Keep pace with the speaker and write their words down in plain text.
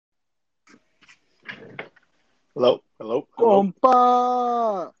Hello, hello, hello.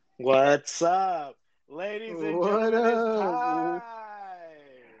 Compa! What's up, ladies and What gentlemen? It's up? time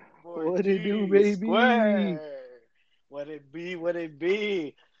for What it do, G baby? Square. What it be? What it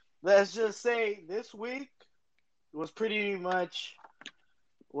be? Let's just say this week was pretty much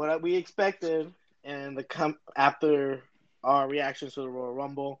what we expected, and after our reactions to the Royal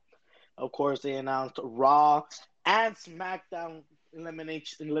Rumble, of course, they announced Raw and SmackDown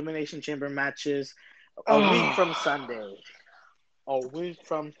elimination chamber matches a week from Oh, Sunday. A week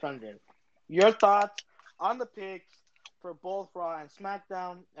from Sunday. Your thoughts on the picks for both Raw and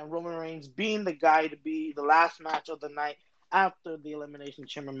SmackDown, and Roman Reigns being the guy to be the last match of the night after the Elimination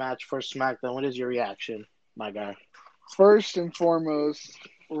Chamber match for SmackDown. What is your reaction, my guy? first and foremost,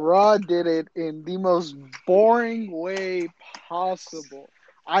 Raw did it in the most boring way possible.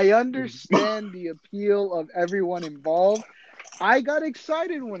 I understand the appeal of everyone involved. I got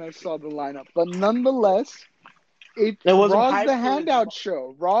excited when I saw the lineup, but nonetheless, It wasn't Raw's the hyped to its. handout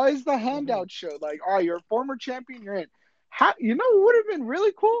show. Raw is the Mm-hmm. handout show. Like, all right, you're a former champion, you're in. You know what would have been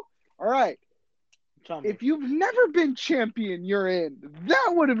really cool? All right, Tell me. if you've never been champion, you're in. That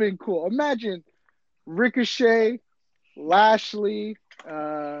would have been cool. Imagine Ricochet, Lashley,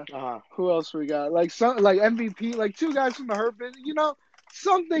 Uh huh. who else we got? Like MVP, like two guys from the Hurt Business.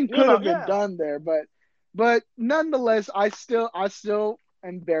 Something could have been Yeah. done there, but nonetheless, I still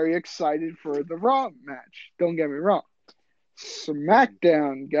am very excited for the Raw match. Don't get me wrong.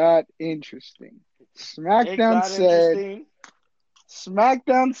 SmackDown got interesting. It SmackDown got said, interesting.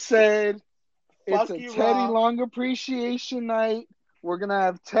 SmackDown said, it's Fuck a you, Teddy Raw. Long appreciation night. We're gonna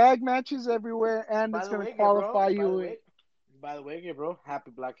have tag matches everywhere, and By it's the gonna way, Gabriel. qualify By you. the way. By the way, Gabriel.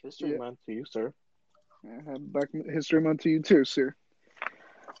 Happy Black History Yeah, Month to you, sir. Black History Month to you too, sir.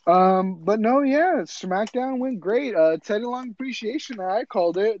 But no, yeah, SmackDown went great. Teddy Long appreciation night, I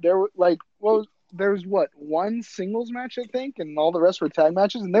called it. There were like, well, there was what, one singles match I think, and all the rest were tag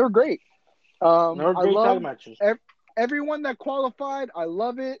matches, and they were great. They were I great tag love matches. ev- everyone that qualified. I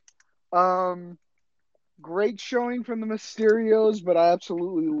love it. Um, Great showing from the Mysterios, but I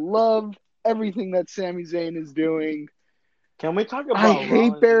absolutely love everything that Sami Zayn is doing. Can we talk about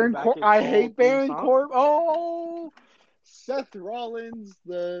Rollins bringing back his I old hate theme Baron song? Corbin. Oh, Seth Rollins,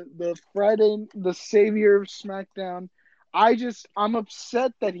 the Friday, the savior of SmackDown. I'm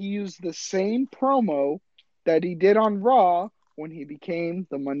upset that he used the same promo that he did on Raw when he became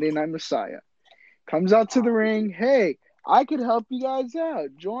the Monday Night Messiah. Comes out to the ring, hey, I could help you guys out.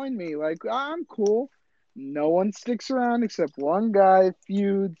 Join me. Like, I'm cool. No one sticks around except one guy,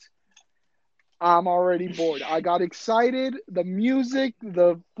 feuds. I'm already bored. I got excited. The music,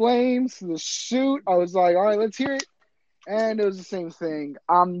 the flames, the suit. I was like, all right, let's hear it. And it was the same thing.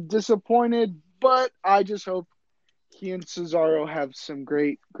 I'm disappointed, but I just hope he and Cesaro have some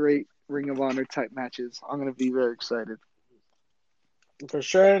great, great Ring of Honor type matches. I'm going to be very excited. For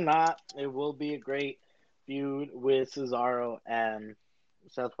sure not. It will be a great feud with Cesaro and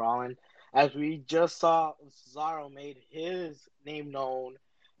Seth Rollins. As we just saw, Cesaro made his name known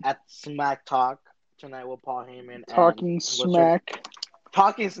at Smack Talk tonight with Paul Heyman and Talking what's her smack.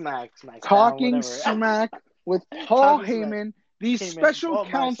 Talking Smack, SmackDown, Talking whatever. smack with Paul Talking Smack Heyman, Heyman. Oh,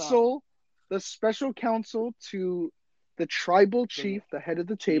 my son. the special counsel to the tribal The chief, the head of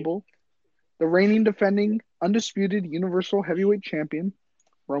the chief. table, the reigning, defending, undisputed Universal Heavyweight Champion,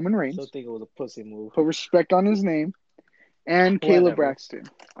 Roman Still Reigns. think it was a pussy move. Put respect on his name. And Kayla Whatever. Braxton.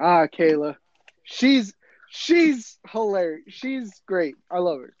 Ah, Kayla. She's she's hilarious. She's great. I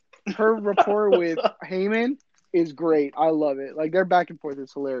love her. Her rapport with Heyman is great. I love it. Like their back and forth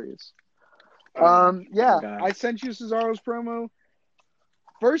is hilarious. Oh, Yeah, God. I sent you Cesaro's promo.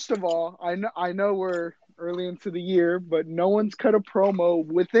 First of all, I know we're early into the year, but no one's cut a promo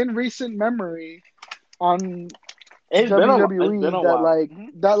within recent memory on It's been WWE a that while. like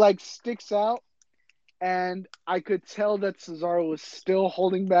that like sticks out. And I could tell that Cesaro was still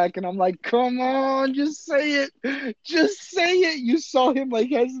holding back, and I'm like, come on, just say it. Just say it. You saw him like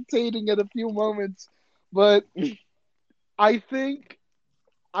hesitating at a few moments. But I think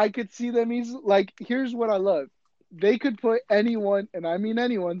I could see them easily. Like, here's what I love. They could put anyone, and I mean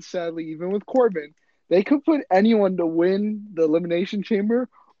anyone, sadly, even with Corbin, they could put anyone to win the Elimination Chamber.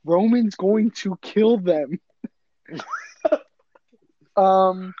 Roman's going to kill them.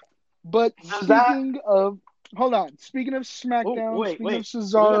 Um, but Does that? hold on. Speaking of Oh, SmackDown, wait, speaking of wait.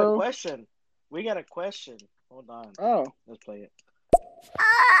 We got a Cesaro, question. We got a question. Hold on. oh, Let's play it.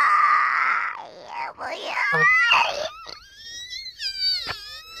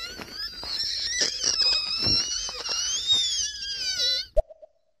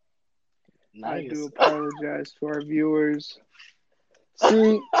 I do Nice. apologize to our viewers.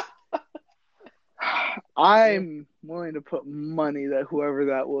 See, I'm willing to put money that whoever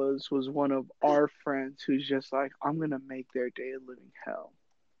that was one of our friends who's just like, I'm gonna make their day a living hell.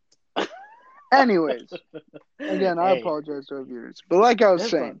 Anyways, again, I Hey, apologize to our viewers, but like I was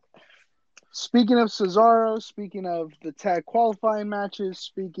it's fun. saying, speaking of Cesaro, speaking of the tag qualifying matches,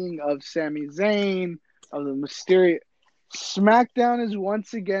 speaking of Sami Zayn, of the Mysterio, SmackDown is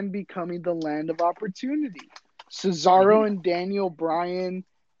once again becoming the land of opportunity. Cesaro and Daniel Bryan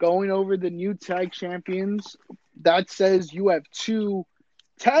going over the new tag champions. That says you have two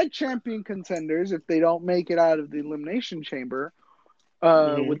tag champion contenders if they don't make it out of the Elimination Chamber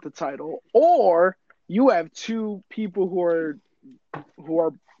Mm-hmm. with the title, or you have two people who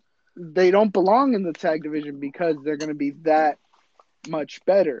are they don't belong in the tag division because they're going to be that much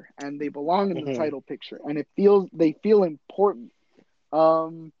better and they belong in the Mm-hmm. title picture and they feel important.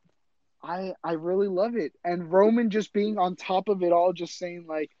 Um, I really love it. And Roman just being on top of it all, just saying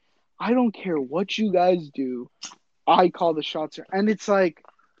like, I don't care what you guys do, I call the shots. And it's like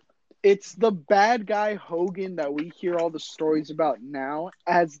it's the bad guy Hogan that we hear all the stories about now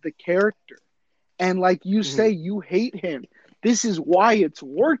as the character. And like you Mm-hmm. say, you hate him. This is why it's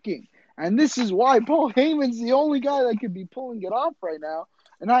working. And this is why Paul Heyman's the only guy that could be pulling it off right now.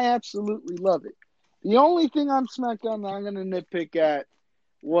 And I absolutely love it. The only thing on SmackDown that I'm going to nitpick at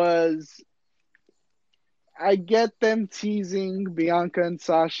was I get them teasing Bianca and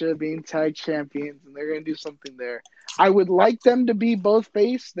Sasha being tag champions, and they're going to do something there. I would like them to be both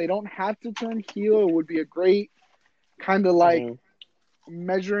face. They don't have to turn heel. It would be a great kind of like Mm-hmm.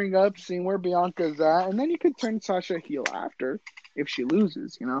 measuring up, seeing where Bianca's at, and then you could turn Sasha heel after if she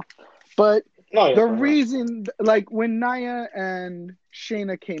loses, you know. But No, yeah, the for sure. reason, like when Nia and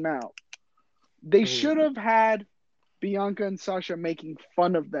Shayna came out, they Mm-hmm. should have had Bianca and Sasha making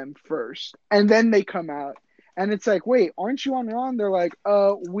fun of them first, and then they come out. And it's like, wait, aren't you on Raw? And they're like,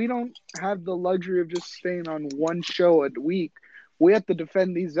 we don't have the luxury of just staying on one show a week. We have to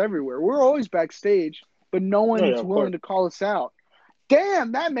defend these everywhere. We're always backstage, but no No, yeah, one's of course. willing to call us out.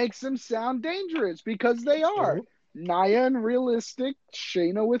 Damn, that makes them sound dangerous because they are. Mm-hmm. Nia and realistic,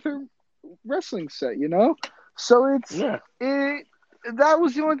 Shayna with her wrestling set, you know? So Yeah. it that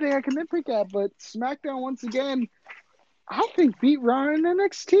was the only thing I can nitpick at, but SmackDown once again, I think beat Raw and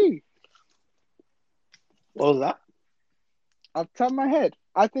NXT. What was that? Off the top of my head,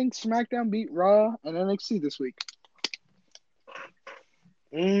 I think SmackDown beat Raw and NXT this week.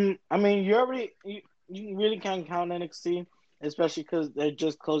 I mean, you really can't count NXT, especially because they're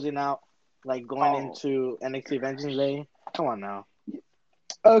just closing out, like going Oh. into NXT Vengeance Day. Come on now.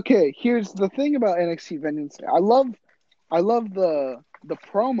 Okay, here's the thing about NXT Vengeance Day. I love the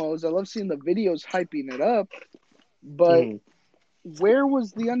promos. I love seeing the videos hyping it up, but Mm-hmm. where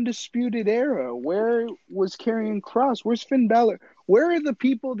was the Undisputed Era? Where was Karrion Kross? Where's Finn Balor? Where are the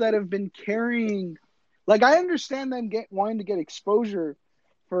people that have been carrying? Like, I understand them wanting to get exposure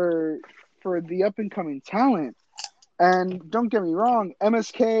for the up and coming talent. And don't get me wrong,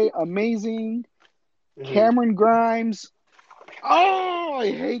 MSK amazing. Mm-hmm. Cameron Grimes. Oh,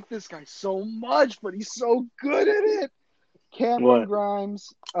 I hate this guy so much, but he's so good at it. Cameron What? Grimes.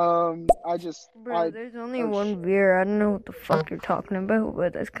 Bro, there's only one beer. I don't know what the fuck you're talking about,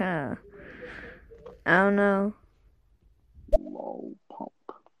 but that's kind of, I don't know. Lol pump.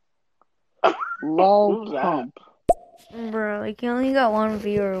 Lol Who's that? pump. Bro, like, you only got one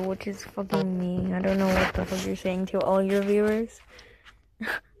viewer, which is fucking me. I don't know what the fuck you're saying to all your viewers.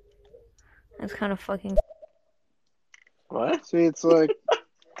 That's kind of fucking... What? See, it's like,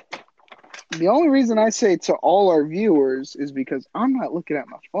 the only reason I say to all our viewers is because I'm not looking at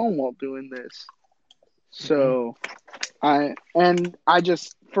my phone while doing this. So, I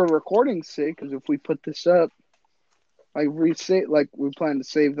just, for recording's sake, because if we put this up, like we plan to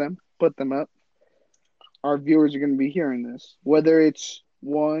save them, put them up, our viewers are going to be hearing this. Whether it's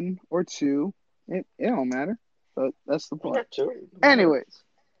one or two, it don't matter. But that's the point. Anyways,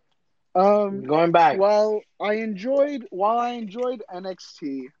 Going back. while I enjoyed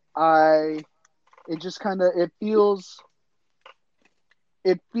NXT, it just kind of it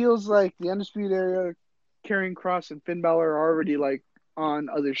feels like the Undisputed Era, Karrion Kross and Finn Balor are already like on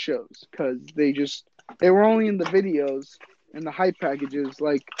other shows because they were only in the videos and the hype packages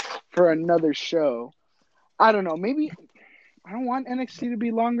like for another show. I don't know. Maybe I don't want NXT to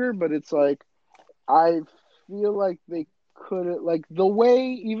be longer, but it's like I feel like they could like the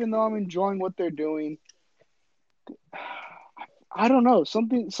way. Even though I'm enjoying what they're doing, I don't know.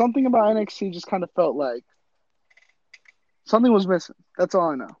 Something about NXT just kind of felt like something was missing. That's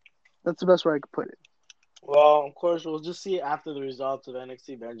all I know. That's the best way I could put it. Well, of course, we'll just see after the results of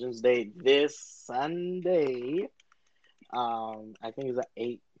NXT Vengeance Day this Sunday. I think it's at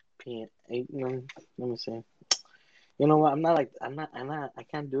 8 Let me see. You know what? I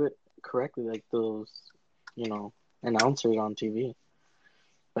can't do it correctly like those, you know, announcers on TV.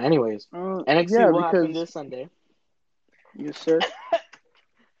 But anyways, NXT Yeah, will happen because this Sunday. yes, sir.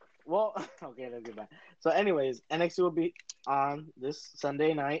 Well, okay, let's get back. So, anyways, NXT will be on this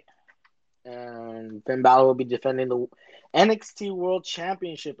Sunday night, and Finn Balor will be defending the NXT World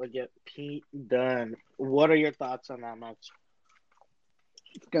Championship against Pete Dunne. What are your thoughts on that match?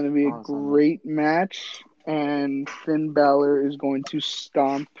 It's going to be a great match, and Finn Balor is going to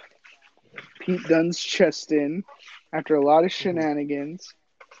stomp Pete Dunne's chest in after a lot of shenanigans.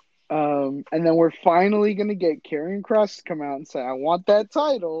 And then we're finally going to get Karrion Kross to come out and say, I want that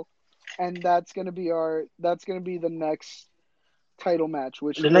title. And that's going to be the next title match,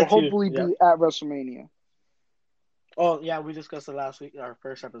 which will hopefully be at WrestleMania. Oh, yeah, we discussed it last week, our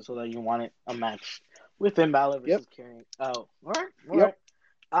first episode, that you wanted a match with Finn Balor versus Karrion. Oh, all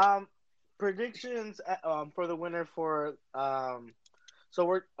right. Predictions for the winner for so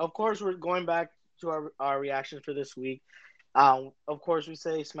we're going back to our reactions for this week. Of course, we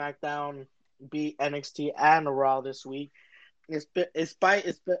say SmackDown beat NXT and Raw this week.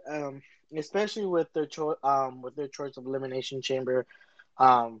 Especially with their choice of Elimination Chamber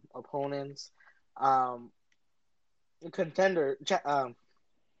opponents, contender.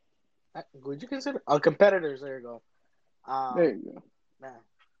 Would you consider competitors? There you go. There you go. Man,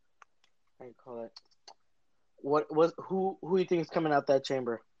 how you call it? Who do you think is coming out that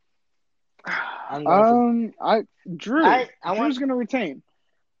chamber? Drew's gonna retain.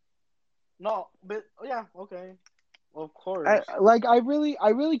 No, but yeah, okay, well, of course. I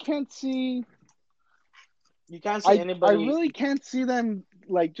really can't see. You can't see anybody. I really can't see them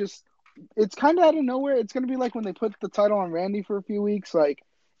just. It's kind of out of nowhere. It's gonna be like when they put the title on Randy for a few weeks.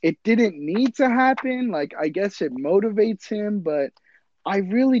 It didn't need to happen. I guess it motivates him, but I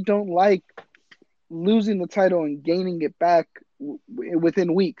really don't like losing the title and gaining it back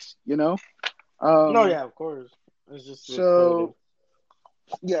within weeks. You know. No, yeah, of course. It's just so.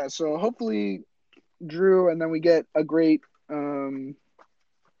 Yeah, so hopefully Drew, and then we get a great feud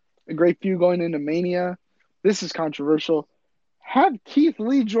going into Mania. This is controversial. Have Keith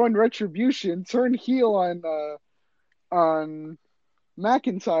Lee join Retribution, turn heel on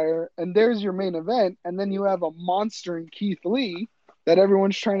McIntyre, and there's your main event, and then you have a monster in Keith Lee that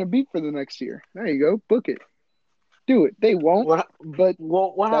everyone's trying to beat for the next year. There you go. Book it. Do it. They won't, but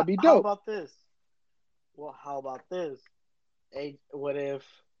that'd be dope. How about this? Well, how about this? What if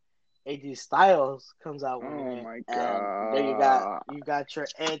AJ Styles comes out with it? My God. And there you got your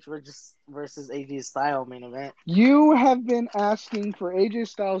Edge versus AJ Styles main event. You have been asking for AJ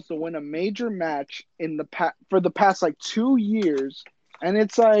Styles to win a major match for the past 2 years, and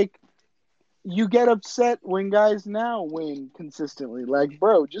it's you get upset when guys now win consistently.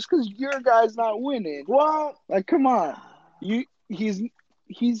 Bro, just because your guy's not winning, well, come on.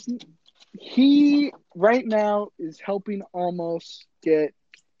 He right now is helping almost get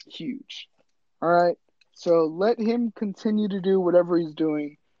huge. All right. So let him continue to do whatever he's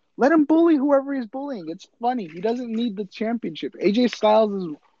doing. Let him bully whoever he's bullying. It's funny. He doesn't need the championship. AJ Styles is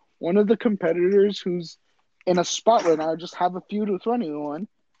one of the competitors who's in a spot right now. Just have a feud with anyone,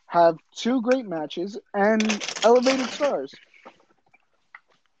 have 2 great matches, and elevated stars.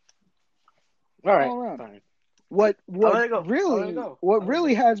 All right. Fine. What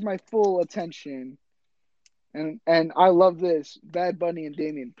really has my full attention, and I love this, Bad Bunny and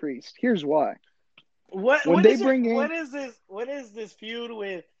Damian Priest. Here's why. What is this feud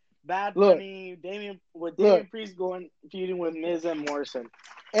with Bad Bunny, Damian Priest feuding with Miz and Morrison?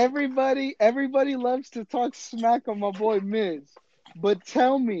 Everybody loves to talk smack on my boy Miz, but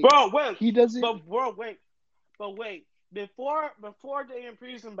tell me, he doesn't. But wait, before Damian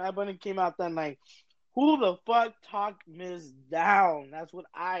Priest and Bad Bunny came out that night, who the fuck talked Miz down? That's what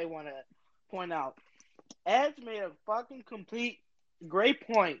I want to point out. Edge made a fucking complete great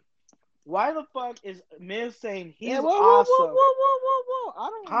point. Why the fuck is Miz saying he's awesome? Whoa. I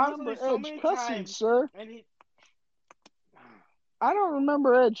don't remember Edge cussing, sir. I don't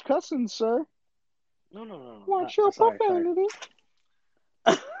remember Edge cussing, sir. No. Watch your profanity.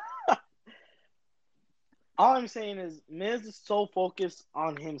 All I'm saying is Miz is so focused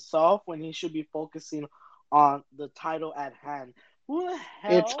on himself when he should be focusing on the title at hand. Who the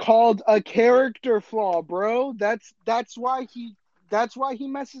hell? It's called a character flaw, bro. That's why he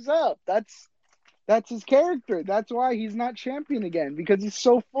messes up. That's his character. That's why he's not champion again, because he's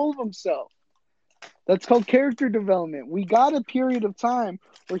so full of himself. That's called character development. We got a period of time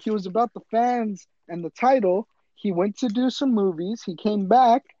where he was about the fans and the title. He went to do some movies. He came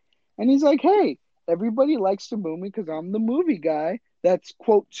back, and he's like, hey, everybody likes to boo me because I'm the movie guy, that's,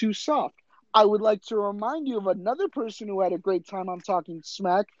 quote, too soft. I would like to remind you of another person who had a great time on Talking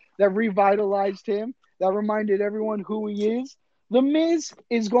Smack that revitalized him, that reminded everyone who he is. The Miz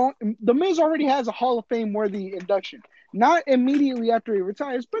already has a Hall of Fame worthy induction. Not immediately after he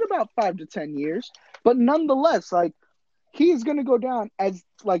retires, but about 5 to 10 years. But nonetheless, like, he is going to go down as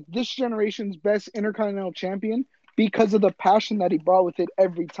like this generation's best Intercontinental Champion because of the passion that he brought with it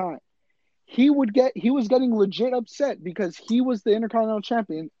every time. He was getting legit upset because he was the Intercontinental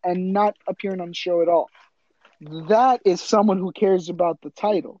Champion and not appearing on the show at all. That is someone who cares about the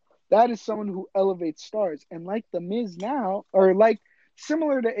title. That is someone who elevates stars. And like The Miz now, or like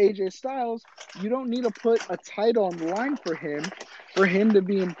similar to AJ Styles, you don't need to put a title on the line for him to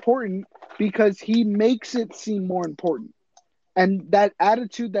be important, because he makes it seem more important. And that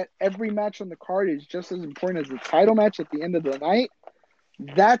attitude that every match on the card is just as important as the title match at the end of the night,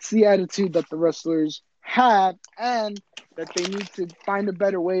 that's the attitude that the wrestlers have, and that they need to find a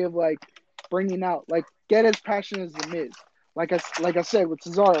better way of like bringing out. Like, get as passionate as The Miz. Like I said with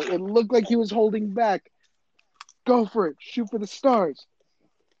Cesaro, it looked like he was holding back. Go for it. Shoot for the stars.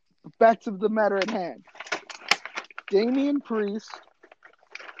 But back to the matter at hand. Damian Priest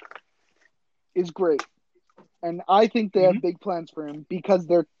is great. And I think they have big plans for him, because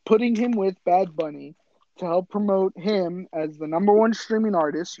they're putting him with Bad Bunny to help promote him as the number one streaming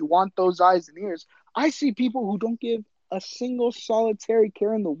artist. You want those eyes and ears. I see people who don't give a single solitary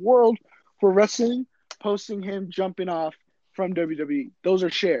care in the world for wrestling posting him jumping off from WWE. Those are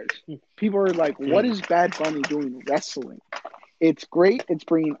shares. People are like, what is Bad Bunny doing wrestling? It's great. It's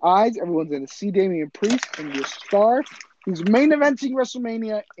bringing eyes. Everyone's going to see Damian Priest and your star. He's main eventing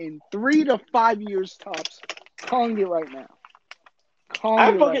WrestleMania in 3 to 5 years tops. Calling it right now.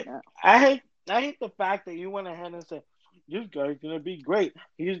 I hate the fact that you went ahead and said this guy's gonna be great.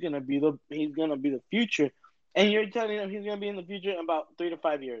 He's gonna be the future, and you're telling him he's gonna be in the future in about 3 to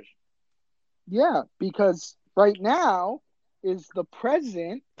 5 years. Yeah, because right now is the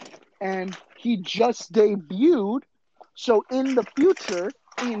present, and he just debuted. So in the future,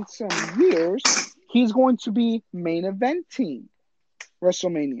 in some years, he's going to be main eventing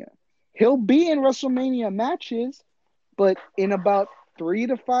WrestleMania. He'll be in WrestleMania matches, but in about 3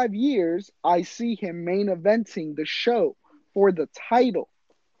 to 5 years, I see him main eventing the show for the title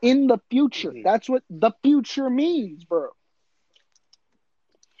in the future. That's what the future means, bro.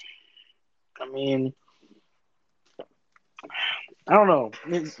 I mean, I don't know.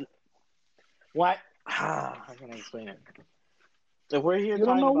 What? How can I explain it? If we're here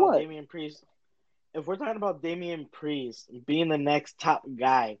talking about Damian Priest, if we're talking about Damian Priest being the next top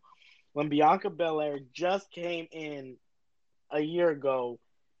guy, when Bianca Belair just came in a year ago,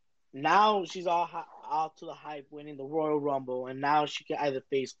 now she's all to the hype, winning the Royal Rumble, and now she can either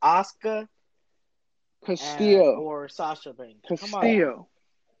face Asuka, Castillo, or Sasha Banks. Castillo.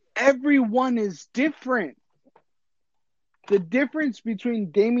 Everyone is different. The difference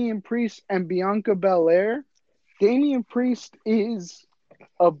between Damian Priest and Bianca Belair, Damian Priest is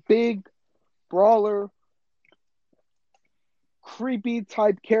a big brawler, creepy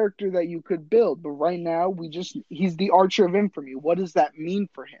type character that you could build. But right now, he's the Archer of Infamy. What does that mean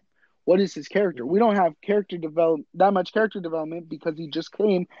for him? What is his character? We don't have that much character development, because he just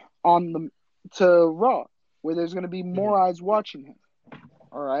came to Raw, where there's going to be more eyes watching him.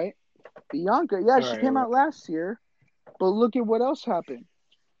 All right? Bianca, she came out last year, but look at what else happened.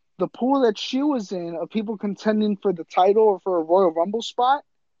 The pool that she was in of people contending for the title or for a Royal Rumble spot,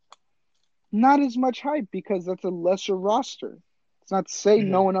 not as much hype, because that's a lesser roster. It's not to say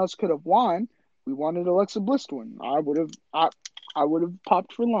no one else could have won. We wanted Alexa Bliss to win. I would have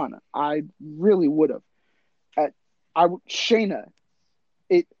popped for Lana. I really would have. Shayna.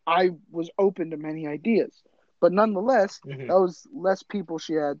 I was open to many ideas, but nonetheless, that was less people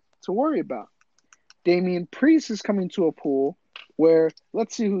she had to worry about. Damian Priest is coming to a pool where,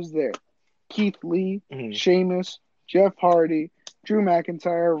 let's see who's there: Keith Lee, Sheamus, Jeff Hardy, Drew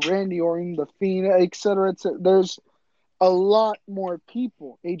McIntyre, Randy Orton, The Fiend, etc. There's a lot more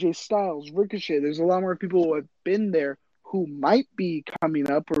people. AJ Styles, Ricochet. There's a lot more people who have been there, who might be coming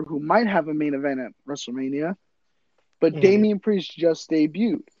up, or who might have a main event at WrestleMania. But Damian Priest just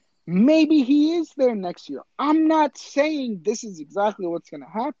debuted. Maybe he is there next year. I'm not saying this is exactly what's going to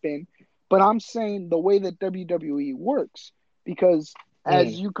happen, but I'm saying the way that WWE works. Because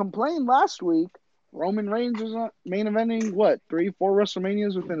as you complained last week, Roman Reigns is main eventing, 3-4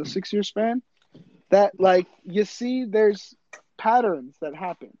 WrestleManias within a 6-year span? That, you see, there's patterns that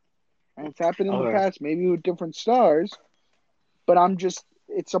happen. And it's happened in the past, maybe with different stars. But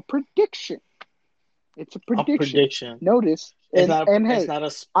it's a prediction. It's a prediction. Notice, Hey, it's not a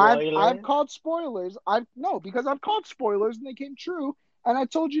spoiler. I've called spoilers. Because I've called spoilers and they came true. And I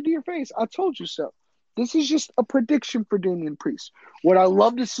told you to your face. I told you so. This is just a prediction for Damian Priest. Would I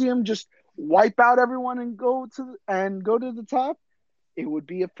love to see him just wipe out everyone and go to the top? It would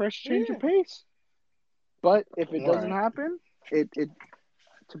be a fresh change of pace. But if it doesn't happen, it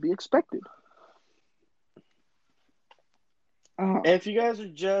to be expected. If you guys are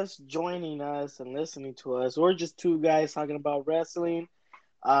just joining us and listening to us, we're just two guys talking about wrestling.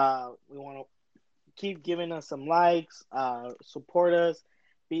 We want to keep giving us some likes, support us,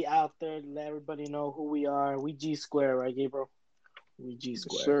 be out there, let everybody know who we are. We G Square, right, Gabriel? We G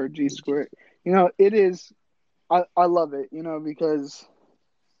Square. Sir, G Square. You know, it is. I love it. You know, because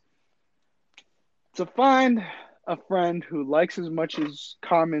to find a friend who likes as much as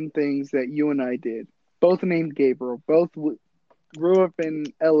common things that you and I did, both named Gabriel, both grew up in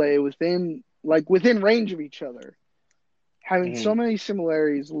LA within range of each other, having so many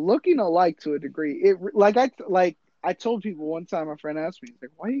similarities, looking alike to a degree. I told people one time, a friend asked me, he's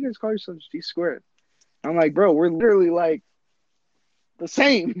like, "Why do you guys call yourselves G Squared?" I'm like, "Bro, we're literally like the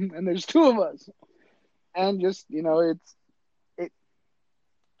same, and there's two of us." And just, you know,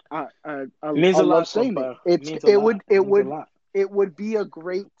 I love saying it. It would be a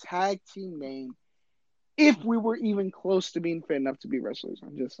great tag team name if we were even close to being fit enough to be wrestlers.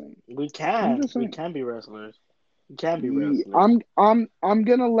 I'm just saying. We can be wrestlers. We can be wrestlers. I'm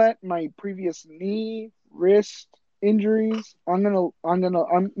gonna let my previous knee, wrist injuries. I'm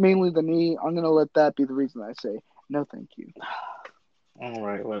mainly the knee. I'm gonna let that be the reason I say no, thank you. All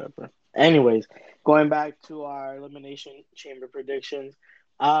right, whatever. Anyways, going back to our Elimination Chamber predictions.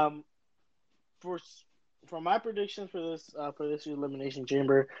 For my predictions for this Elimination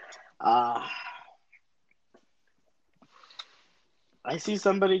Chamber, I see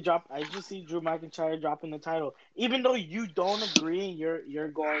somebody drop. I just see Drew McIntyre dropping the title, even though you don't agree. You're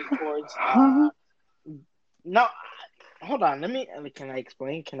going towards. No, hold on. Can I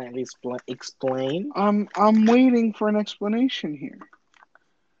explain? Can I at least explain? I'm waiting for an explanation here.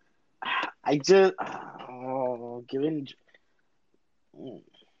 I just giving. You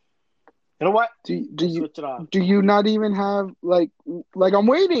know what? Do you not even have like I'm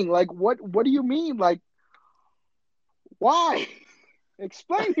waiting? Like what do you mean? Like why?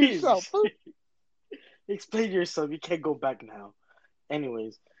 Explain yourself. Explain yourself. You can't go back now.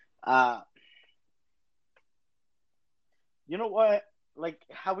 Anyways, you know what? Like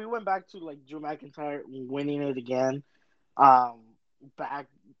how we went back to like Drew McIntyre winning it again.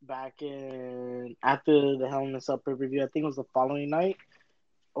 Back in after the Hell in a Cell pay-per-view, I think it was the following night,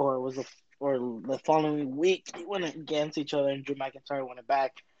 or the following week. They went against each other, and Drew McIntyre won it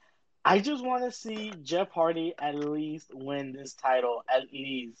back. I just want to see Jeff Hardy at least win this title. At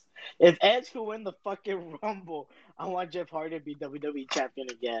least, if Edge can win the fucking Rumble, I want Jeff Hardy to be WWE champion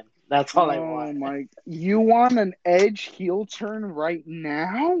again. That's all I want. You want an Edge heel turn right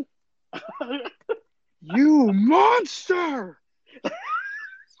now? You monster!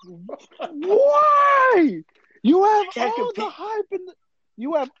 Why? You have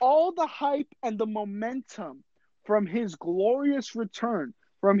all the hype and the momentum from his glorious return,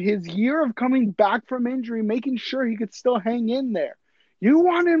 from his year of coming back from injury, making sure he could still hang in there. You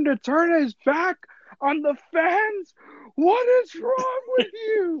want him to turn his back on the fans? What is wrong with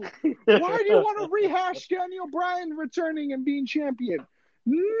you? Why do you want to rehash Daniel Bryan returning and being champion?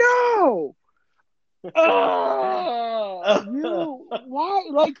 No! Why?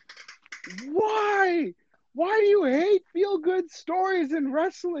 Why? Why do you hate feel-good stories in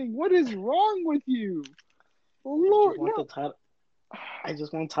wrestling? What is wrong with you? Lord, I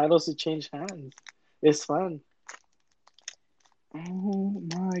just want titles to change hands. It's fun. Oh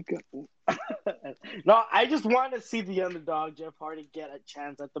my God! No, I just want to see the underdog Jeff Hardy get a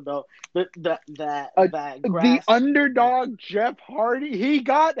chance at the belt. The underdog Jeff Hardy, he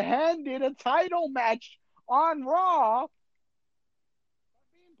got handed a title match on Raw,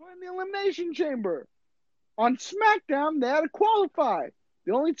 being put in the Elimination Chamber. On SmackDown, they had to qualify.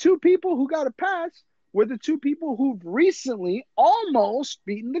 The only two people who got a pass were the two people who've recently almost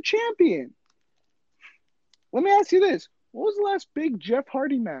beaten the champion. Let me ask you this. What was the last big Jeff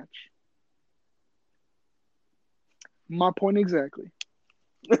Hardy match? My point exactly.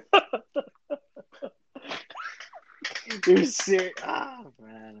 You're serious. Oh,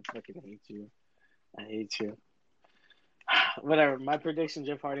 man, I fucking hate you. I hate you. Whatever. My prediction: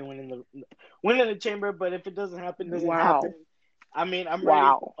 Jeff Hardy winning the chamber. But if it doesn't happen, happen. I mean, I'm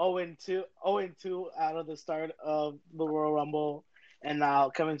ready. 0-2 out of the start of the Royal Rumble, and now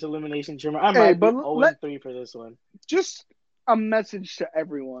coming to Elimination Chamber. I might be 0-3 for this one. Just a message to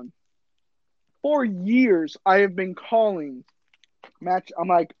everyone. For years, I have been calling match, I'm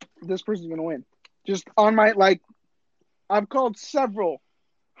like, this person's gonna win. Just on my I've called several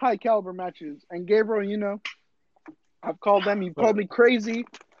high caliber matches, and Gabriel, I've called them. You've called me crazy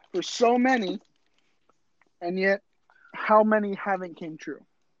for so many, and yet, how many haven't came true?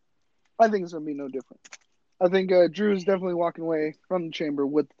 I think it's gonna be no different. I think Drew's definitely walking away from the chamber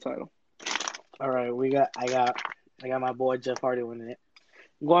with the title. All right, I got my boy Jeff Hardy winning it.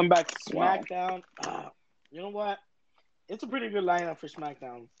 Going back to SmackDown, you know what? It's a pretty good lineup for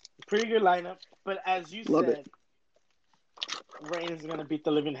SmackDown. Pretty good lineup, but as you said, Reigns is gonna beat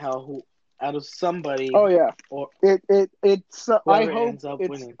the living hell out of somebody. Oh yeah, or it's. I hope ends up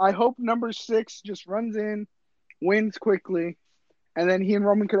winning. I hope number 6 just runs in, wins quickly, and then he and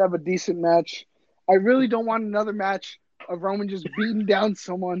Roman could have a decent match. I really don't want another match of Roman just beating down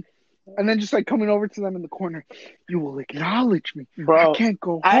someone and then just coming over to them in the corner. You will acknowledge me. Bro, I can't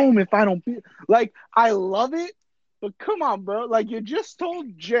go home if I don't beat. I love it, but come on, bro. You just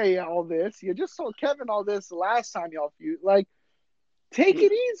told Jay all this. You just told Kevin all this the last time y'all feud. Take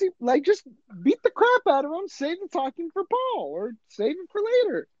it easy. Just beat the crap out of him. Save the talking for Paul or save it for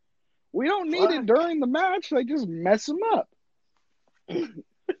later. We don't need it during the match. Just mess him up.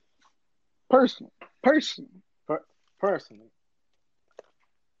 Personally.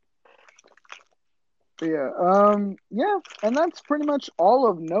 Yeah, and that's pretty much all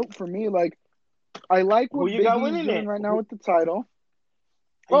of note for me. I like what Big E's doing right now with the title.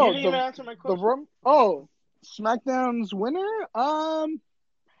 You didn't even answer my question. SmackDown's winner? What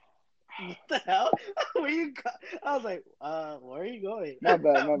the hell? Where you go? I was like, where are you going? My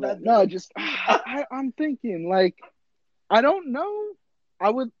bad. No, I'm thinking, I don't know. I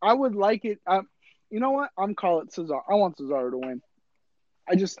would like it. You know what? I'm calling it Cesaro. I want Cesaro to win.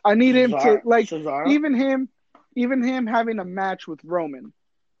 I need him to Cesaro? even him having a match with Roman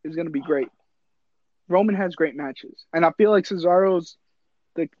is going to be great. Roman has great matches, and I feel like Cesaro's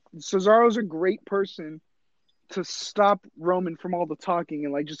a great person to stop Roman from all the talking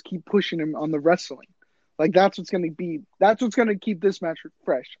and just keep pushing him on the wrestling. That's what's going to keep this match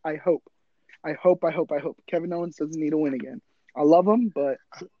fresh. I hope. Kevin Owens doesn't need to win again. I love him, but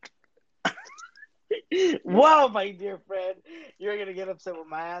Wow, my dear friend, you're gonna get upset with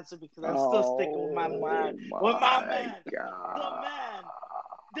my answer because I'm still sticking with my mind. With my man,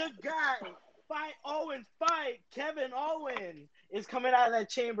 the guy. Fight Kevin Owens is coming out of that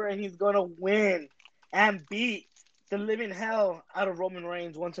chamber and he's gonna win and beat the living hell out of Roman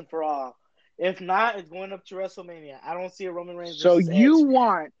Reigns once and for all. If not, it's going up to WrestleMania. I don't see a Roman Reigns. So you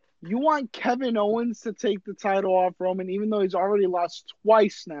want Kevin Owens to take the title off Roman, even though he's already lost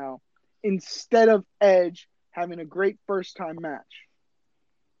twice now, instead of Edge having a great first time match.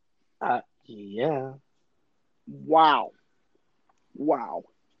 Yeah. Wow.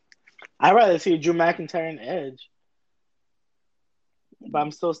 I'd rather see Drew McIntyre and Edge. But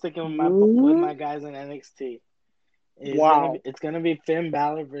I'm still sticking with my guys in NXT. It's gonna be Finn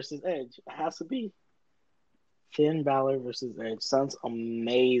Balor versus Edge. It has to be. Finn Balor versus Edge. Sounds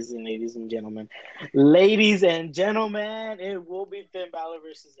amazing, ladies and gentlemen. Ladies and gentlemen, it will be Finn Balor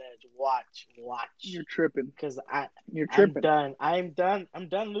versus Edge. Watch. You're tripping. Because You're tripping. I'm done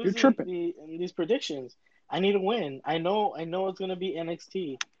losing these predictions. I need to win. I know it's gonna be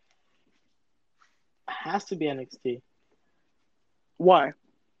NXT. It has to be NXT. Why?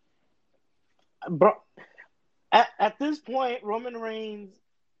 Bro, at this point, Roman Reigns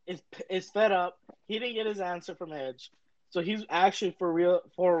is fed up. He didn't get his answer from Edge, so he's actually for real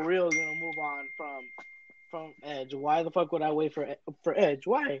gonna move on from Edge. Why the fuck would I wait for Edge?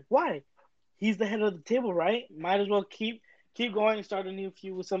 Why? He's the head of the table, right? Might as well keep going and start a new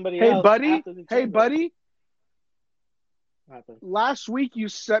feud with somebody else. Hey, buddy. Last week you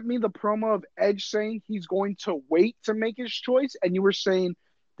sent me the promo of Edge saying he's going to wait to make his choice, and you were saying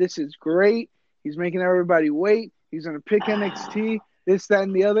this is great. He's making everybody wait. He's going to pick NXT, this, that,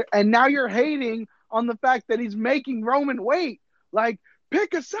 and the other. And now you're hating on the fact that he's making Roman wait.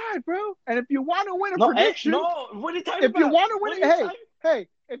 Pick a side, bro. And if you want to win a prediction, what are you talking about? If you want to win,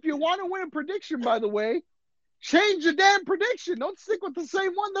 if you want to win a prediction, by the way, change the damn prediction. Don't stick with the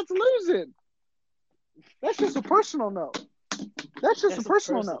same one that's losing. That's just a personal note. That's a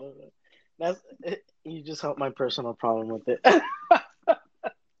personal note. You just helped my personal problem with it.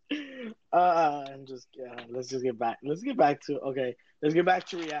 Let's get back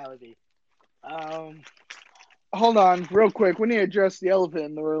to reality. Hold on, real quick. We need to address the elephant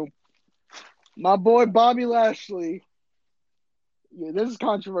in the room. My boy Bobby Lashley. Yeah, this is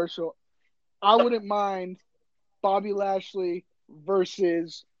controversial. I wouldn't mind Bobby Lashley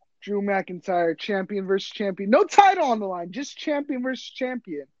versus Drew McIntyre, champion versus champion. No title on the line, just champion versus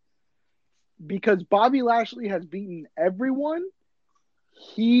champion. Because Bobby Lashley has beaten everyone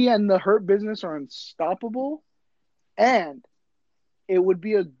he and the Hurt Business are unstoppable, and it would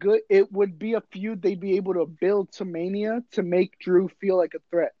be a feud they'd be able to build to Mania to make Drew feel like a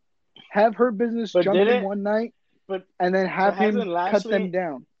threat. Have Hurt Business jump in one night, and then have him cut them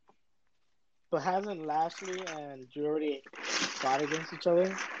down. But hasn't Lashley and Drew already fought against each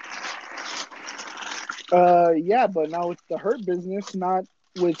other? Yeah, but not with the Hurt Business, not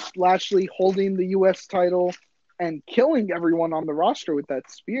with Lashley holding the U.S. title and killing everyone on the roster with that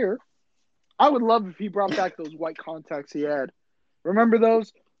spear. I would love if he brought back those white contacts he had. Remember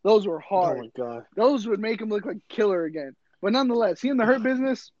those? Those were hard. Oh my god. Those would make him look like a killer again. But nonetheless, he in the Hurt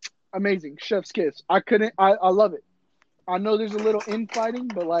Business, amazing. Chef's kiss. I love it. I know there's a little infighting,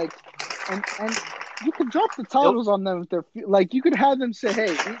 but like, and you could drop the titles on them if they're like, you could have them say,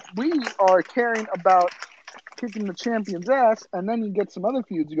 hey, we are caring about kicking the champion's ass, and then you get some other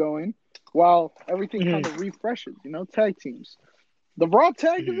feuds going while everything kind of refreshes, tag teams. The Raw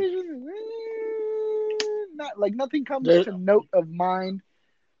tag division, nothing comes to note of mind.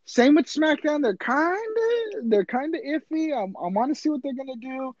 Same with SmackDown. They're kind of iffy. I want to see what they're gonna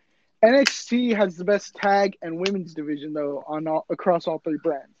do. NXT has the best tag and women's division though across all three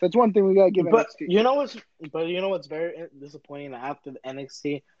brands. That's one thing we gotta give NXT. You know what's very disappointing after the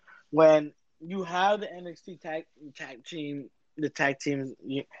NXT, when you have the NXT tag team, the tag teams.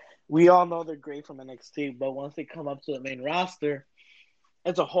 We all know they're great from NXT, but once they come up to the main roster,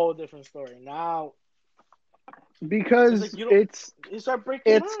 it's a whole different story. Now, because it's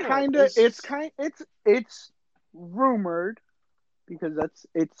rumored, because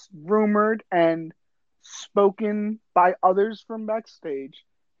it's rumored and spoken by others from backstage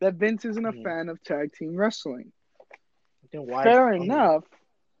that Vince isn't a fan of tag team wrestling. Fair enough.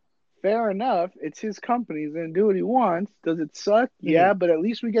 It's his company. He's going to do what he wants. Does it suck? Yeah, but at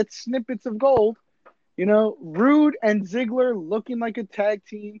least we get snippets of gold. Rude and Ziggler looking like a tag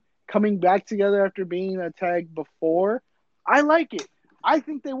team, coming back together after being a tag before. I like it. I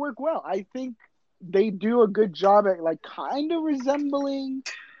think they work well. I think they do a good job at kind of resembling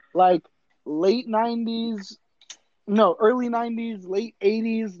early 90s, late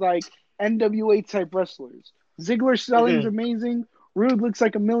 80s, NWA type wrestlers. Ziggler selling's amazing. Rude looks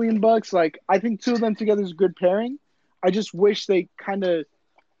like $1 million. I think two of them together is a good pairing. I just wish they kind of,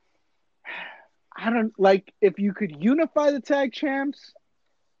 if you could unify the tag champs.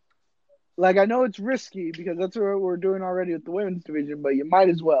 I know it's risky because that's what we're doing already with the women's division, but you might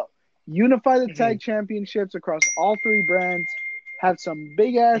as well unify the tag championships across all three brands. Have some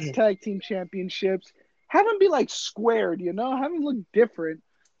big ass tag team championships. Have them be squared, have them look different,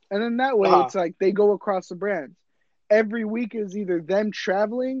 and then that way it's they go across the brands. Every week is either them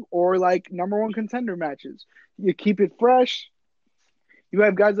traveling or number one contender matches. You keep it fresh. You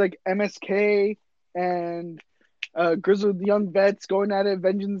have guys like MSK and Grizzled Young Vets going at it.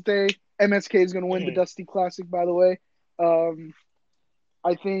 Vengeance Day. MSK is going to win the Dusty Classic, by the way.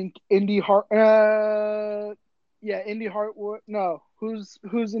 I think Indy Hart. Indy Hart. No, who's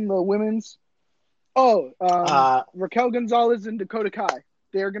in the women's? Raquel Gonzalez and Dakota Kai.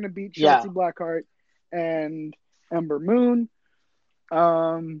 They're going to beat Shotzi Blackheart and Ember Moon.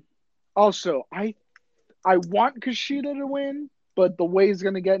 Also, I want Kushida to win, but the way he's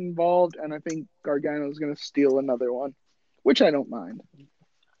going to get involved, and I think Gargano is going to steal another one, which I don't mind.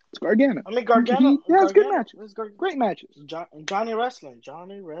 It's Gargano. I mean, Gargano has good matches. Great matches. Johnny Wrestling.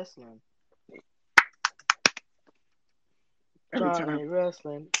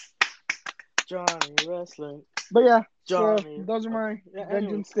 But yeah, those are my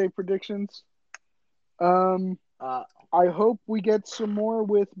Vengeance Day predictions. I hope we get some more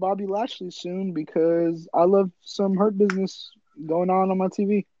with Bobby Lashley soon because I love some Hurt Business going on my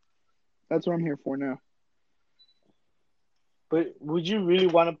TV. That's what I'm here for now. But would you really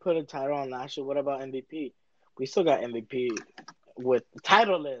want to put a title on Lashley? What about MVP? We still got MVP with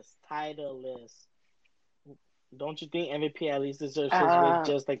titleless. Don't you think MVP at least deserves his win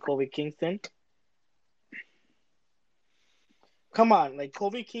just like Kofi Kingston? Come on,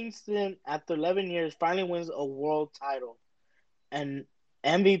 Kofi Kingston after 11 years finally wins a world title, and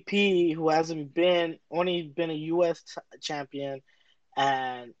MVP who hasn't only been a U.S. champion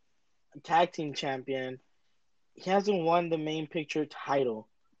and tag team champion, he hasn't won the main picture title.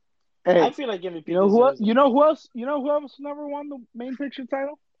 Hey, I feel like MVP. You know who else never won the main picture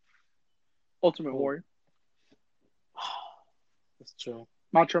title? Ultimate Warrior. That's true.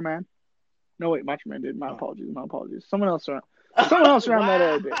 Macho Man. No, wait, Macho Man did. My apologies. Someone else around that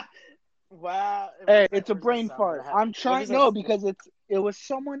area did. Wow. Hey, it's a brain fart. I'm trying because it was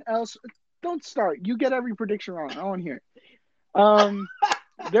someone else. Don't start. You get every prediction wrong. I want to hear it.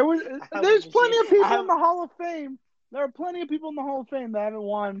 There's plenty of people in the Hall of Fame There are plenty of people in the Hall of Fame that haven't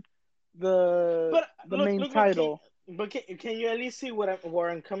won the main title. Can you at least see where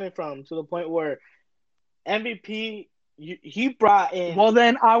I'm coming from, to the point where MVP he brought in? Well,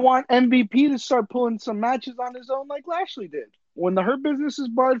 then I want MVP to start pulling some matches on his own like Lashley did. When the Hurt Business is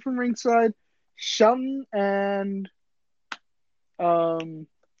barred from ringside, Shelton and I'm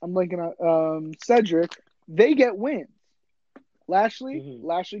looking at Cedric, they get wins. Lashley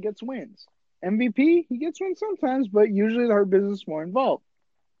gets wins. MVP, he gets wins sometimes, but usually the Hurt Business is more involved.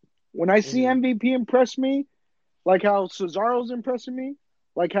 When I see MVP impress me, like how Cesaro's impressing me,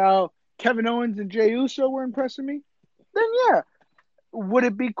 like how Kevin Owens and Jey Uso were impressing me, then yeah. Would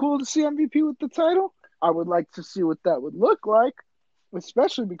it be cool to see MVP with the title? I would like to see what that would look like,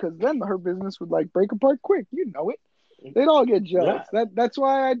 especially because then the Hurt Business would like break apart quick. You know it. They'd all get jealous. Yeah. That's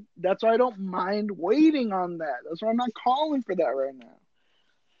why I don't mind waiting on that. That's why I'm not calling for that right now.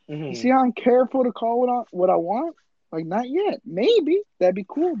 You see how I'm careful to call what I want? Like, not yet. Maybe. That'd be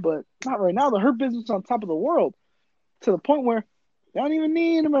cool, but not right now. The Hurt Business on top of the world, to the point where they don't even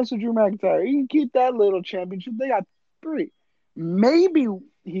need to mess with Drew McIntyre. You can keep that little championship. They got 3. Maybe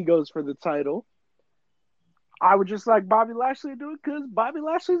he goes for the title. I would just like Bobby Lashley to do it because Bobby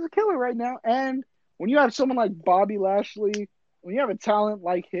Lashley's a killer right now. And when you have someone like Bobby Lashley, when you have a talent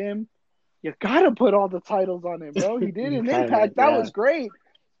like him, you got to put all the titles on him, bro. He did in Impact. That was great.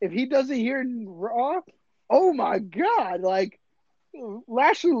 If he does it here in Raw, oh my God. Like,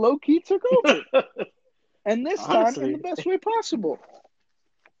 Lashley low-key took over. And this time in the best way possible.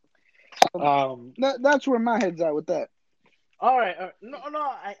 That's where my head's at with that. All right. No,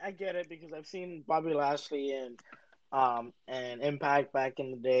 I get it, because I've seen Bobby Lashley and Impact back in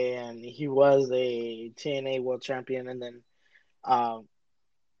the day, and he was a TNA World Champion, and then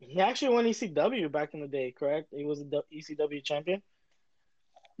he actually won ECW back in the day, correct? He was the ECW champion.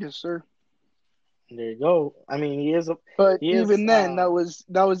 Yes, sir. There you go. I mean, he is. Then that was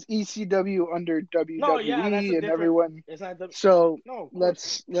ECW under WWE and everyone. It's not so no,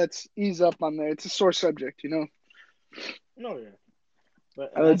 let's ease up on there. It's a sore subject, you know. No, yeah.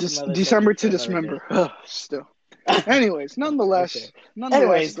 But December to dismember. Still. Anyways, nonetheless,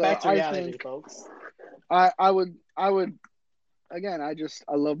 back to reality, folks. I would again.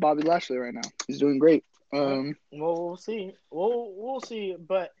 I love Bobby Lashley right now. He's doing great. Well, we'll see. We'll see.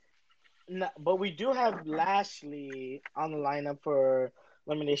 But we do have Lashley on the lineup for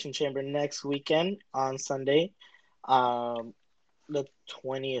Elimination Chamber next weekend on Sunday, the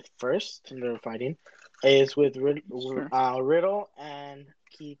 21st. They're fighting. Is with Riddle and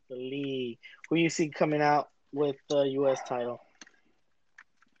Keith Lee. Who you see coming out with the U.S. title?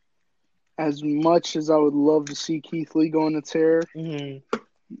 As much as I would love to see Keith Lee go on a tear,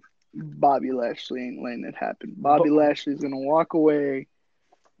 Bobby Lashley ain't letting it happen. Bobby Lashley is going to walk away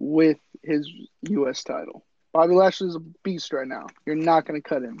with his U.S. title. Bobby Lashley is a beast right now. You're not going to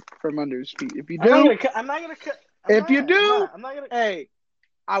cut him from under his feet. If you do, I'm not going to cut. Hey.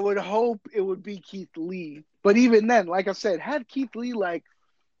 I would hope it would be Keith Lee. But even then, like I said, have Keith Lee,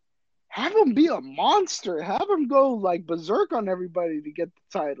 have him be a monster. Have him go, berserk on everybody to get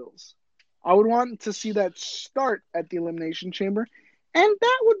the titles. I would want to see that start at the Elimination Chamber. And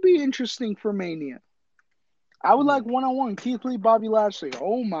that would be interesting for Mania. I would like one-on-one Keith Lee, Bobby Lashley.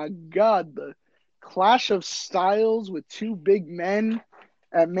 Oh, my God. The clash of styles with 2 big men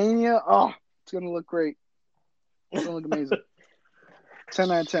at Mania. Oh, it's going to look great. It's going to look amazing. 10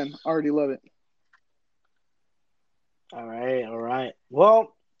 out of 10. Already love it. All right.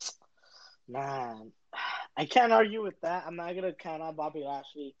 Well, man, I can't argue with that. I'm not going to count on Bobby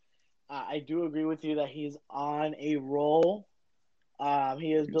Lashley. I do agree with you that he's on a roll.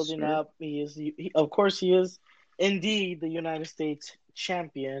 He is building up. Of course, he is indeed the United States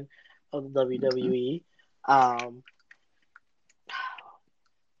champion of the WWE. I'm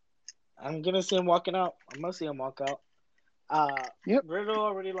going to see him walking out. I'm going to see him walk out. Riddle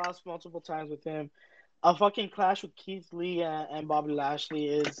already lost multiple times with him. A fucking clash with Keith Lee and Bobby Lashley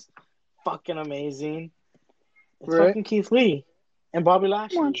is fucking amazing. It's fucking Keith Lee and Bobby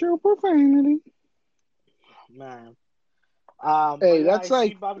Lashley. Want your profanity, man? Hey, that's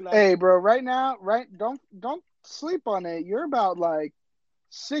hey, bro. Right now, don't sleep on it. You're about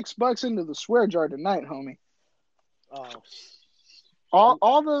 $6 into the swear jar tonight, homie. Oh.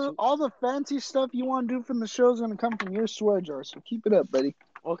 All the fancy stuff you want to do from the show is going to come from your swear jar. So keep it up, buddy.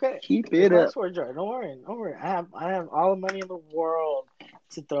 Okay, keep it up. Swear jar. Don't worry. I have all the money in the world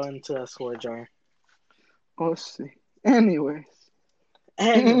to throw into a swear jar. We'll see. Anyways,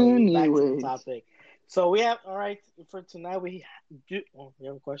 back to the topic. So we have for tonight. We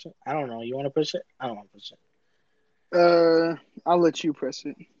have a question. I don't know. You want to push it? I don't want to push it. I'll let you press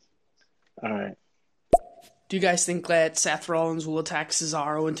it. All right. Do you guys think that Seth Rollins will attack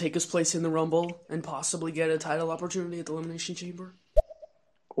Cesaro and take his place in the Rumble and possibly get a title opportunity at the Elimination Chamber?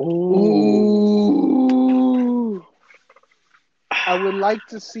 Ooh. I would like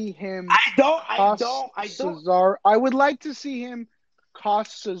to see him. Cesaro. I would like to see him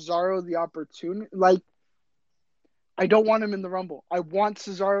cost Cesaro the opportunity. Like, I don't want him in the Rumble. I want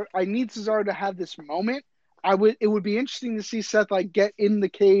Cesaro. I need Cesaro to have this moment. It would be interesting to see Seth like get in the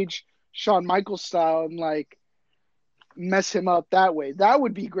cage, Shawn Michaels style, and like mess him up that way. That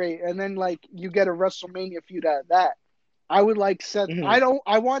would be great. And then like you get a WrestleMania feud out of that. I would like Seth. Mm-hmm.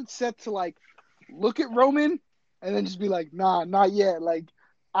 I want Seth to like look at Roman and then just be like, nah, not yet. Like,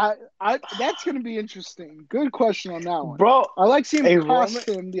 that's gonna be interesting. Good question on that one, bro. I like seeing him cost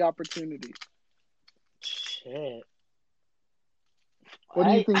him the opportunity. Shit. What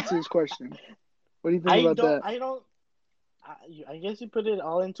do you think to his question? What do you think about that? I guess you put it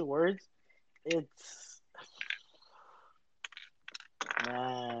all into words. It's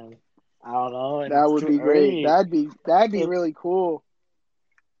man. I don't know. That would be great. That'd be really cool.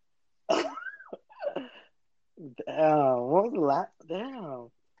 Damn. What was the last?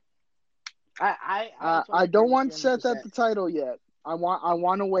 Damn. I don't want Seth at the title yet. I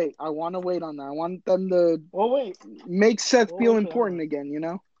want to wait. I want to wait on that. I want them to make Seth feel important again, you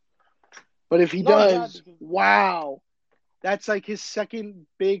know? But if he does, wow. That's like his second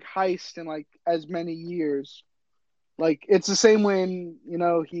big heist in like as many years. Like it's the same when, you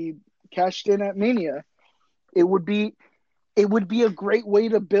know, he cashed in at Mania. It would be a great way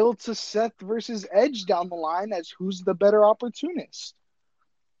to build to Seth versus Edge down the line as who's the better opportunist.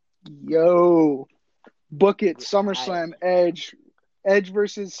 Yo, book it. SummerSlam, Edge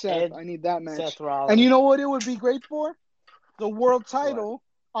versus Seth. I need that match. And you know what it would be great for? The world title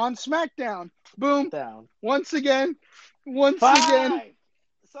on SmackDown. Boom. Once again.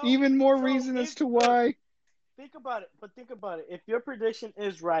 So, even more reason as to why. Think about it. If your prediction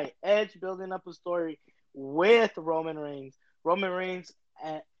is right, Edge building up a story with Roman Reigns,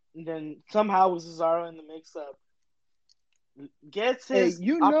 and then somehow with Cesaro in the mix-up, gets his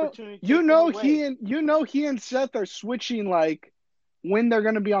opportunity. He and Seth are switching like when they're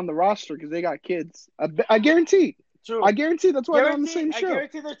going to be on the roster because they got kids. I guarantee. True. I guarantee that's why they're on the same show. I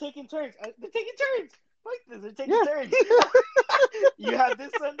guarantee they're taking turns. Like this, they're taking turns. You have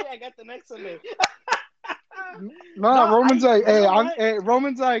this Sunday, I got the next Sunday. Roman's like,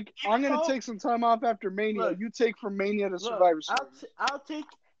 Roman's like, I'm gonna take some time off after Mania. Look, you take from Mania to Survivor Series.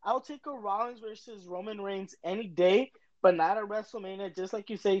 I'll take a Rollins versus Roman Reigns any day, but not a WrestleMania. Just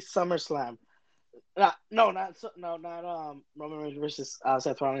like you say, SummerSlam. Not Roman Reigns versus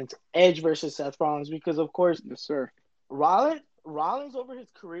Seth Rollins. Edge versus Seth Rollins, because of course, yes sir. Rollins over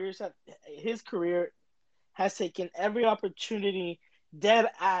his career has taken every opportunity. Dead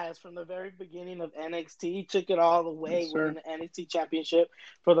ass from the very beginning of NXT. He took it all the way winning the NXT championship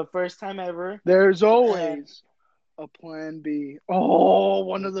for the first time ever. There's always a plan B. Oh,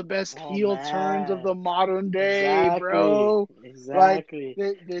 one of the best heel turns of the modern day, bro. Exactly.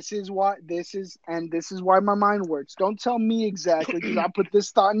 Like, this is why my mind works. Don't tell me exactly because I'll put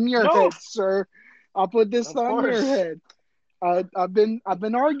this thought in your head, sir. I'll put this thought in your head. I've been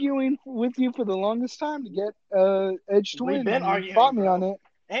arguing with you for the longest time to get Edge to win. You fought me on it.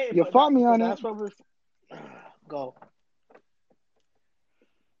 Hey, you fought me on it. That's what we're go.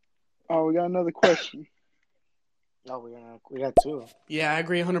 Oh, we got another question. Oh, we got two. Yeah, I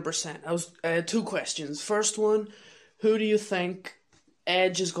agree 100%. I had two questions. First one, who do you think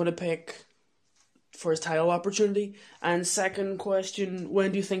Edge is going to pick for his title opportunity? And second question,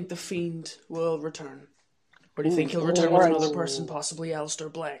 when do you think The Fiend will return? Or do you think he'll return with another person, possibly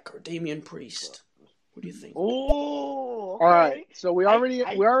Aleister Black or Damian Priest? What do you think? Oh, okay. All right. So we already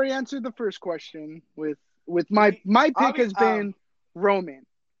answered the first question with my pick has been Roman.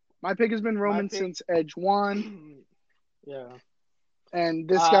 My pick has been Roman since Edge won. Yeah. And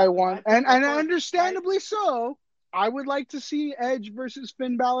this guy won, and understandably so. I would like to see Edge versus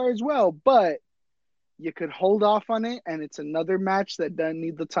Finn Balor as well, but you could hold off on it, and it's another match that doesn't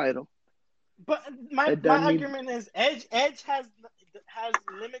need the title. But my argument is Edge has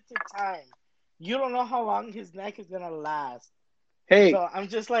limited time. You don't know how long his neck is gonna last. Hey, so I'm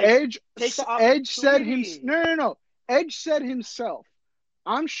just like Edge said no. Edge said himself,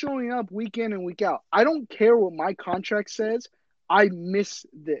 I'm showing up week in and week out. I don't care what my contract says. I miss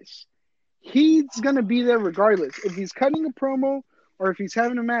this. He's gonna be there regardless. If he's cutting a promo or if he's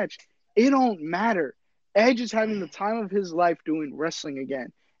having a match, it don't matter. Edge is having the time of his life doing wrestling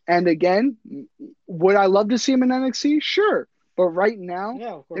again. And again, would I love to see him in NXT? Sure. But right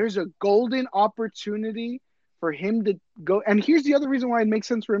now, there's a golden opportunity for him to go. And here's the other reason why it makes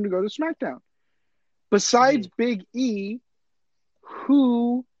sense for him to go to SmackDown. besides Big E,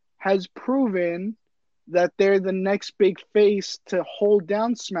 who has proven that they're the next big face to hold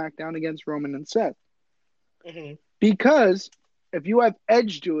down SmackDown against Roman and Seth? Mm-hmm. Because if you have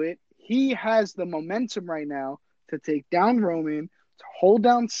Edge do it, he has the momentum right now to take down Roman, to hold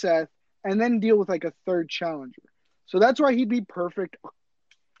down Seth, and then deal with like a third challenger. So that's why he'd be perfect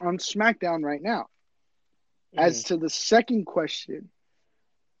on SmackDown right now. As to the second question,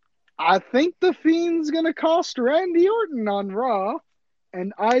 I think the Fiend's gonna cost Randy Orton on Raw,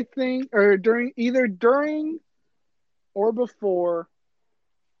 and I think during or before,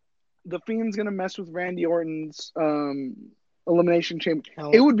 the Fiend's gonna mess with Randy Orton's Elimination Chamber.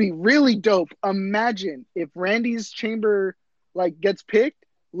 It would be really dope. Imagine if Randy's chamber like gets picked,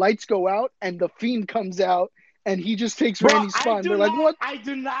 lights go out, and the Fiend comes out, and he just takes Randy's spot. They're like, "What?" I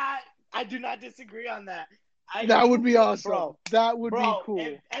do not disagree on that. That would be awesome. Bro. That would be cool.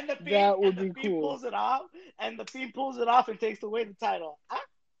 And the Fiend, that would be Fiend cool. pulls it off, and the Fiend pulls it off and takes away the title.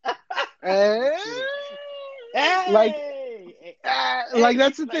 Hey. Like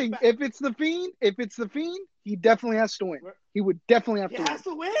that's the thing. If it's the Fiend, he definitely has to win. He would definitely have to win. He has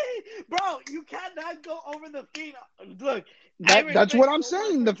to win, bro. You cannot go over the Fiend. Look, that's what I'm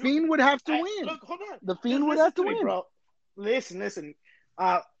saying. The Fiend would have to win. Look, hold on. The Fiend would have to win, bro. Listen.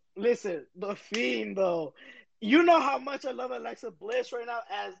 The Fiend though. You know how much I love Alexa Bliss right now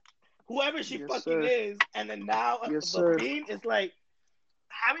as whoever she is, and then now the Fiend is like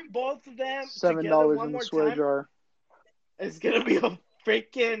having both of them $7 one in more the swear time. Jar. It's gonna be a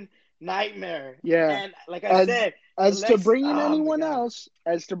freaking nightmare. Yeah, and like I said, to bring in anyone else,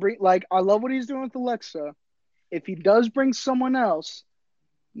 I love what he's doing with Alexa. If he does bring someone else,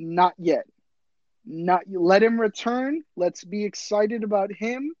 not yet. Let him return. Let's be excited about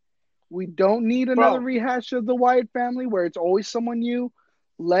him. We don't need another rehash of the Wyatt family where it's always someone new.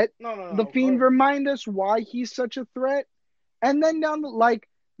 Let the Fiend remind us why he's such a threat. And then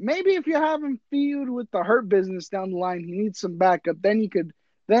maybe if you have him feud with the Hurt Business down the line, he needs some backup.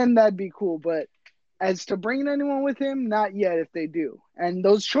 Then that'd be cool. But as to bringing anyone with him, not yet if they do. And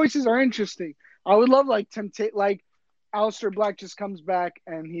those choices are interesting. I would love Aleister Black just comes back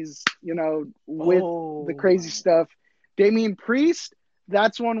and he's, with the crazy stuff. Damian Priest,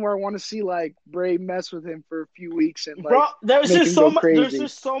 that's one where I want to see Bray mess with him for a few weeks and bro, there's just so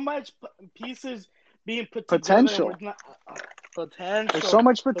much pieces being put potential. Together. Potential. There's so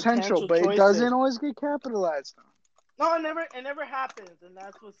much potential, but it doesn't always get capitalized on. No, it never happens, and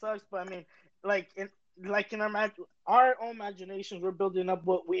that's what sucks. But I mean, in our own imaginations, we're building up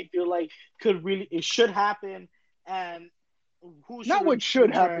what we feel like it should happen, and who should not what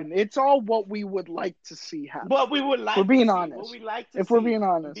should happen. It's all what we would like to see happen. What we would like. We're being to honest. See, what we like to if see. we're being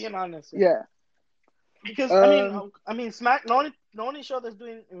honest. Being honest. Yeah. Because I mean, the only show that's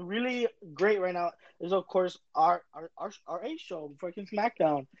doing really great right now is of course our A show, freaking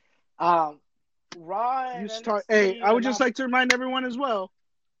SmackDown. Raw. I would just like to remind everyone as well.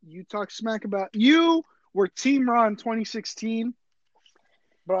 You talk smack about you were Team Raw in 2016,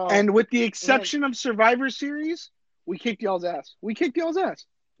 bro. And with the exception of Survivor Series, we kicked y'all's ass.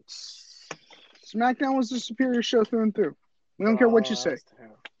 SmackDown was the superior show through and through. We don't care what you say.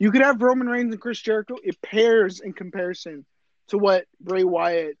 You could have Roman Reigns and Chris Jericho. It pairs in comparison to what Bray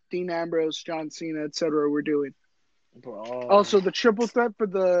Wyatt, Dean Ambrose, John Cena, etc. were doing. Bro. Also, the triple threat for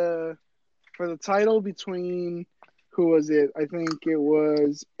the title between who was it? I think it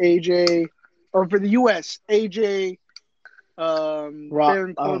was AJ, or for the US, AJ,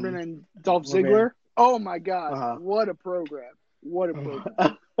 Baron Corbin, and Dolph Ziggler. Oh my God! What a program! What a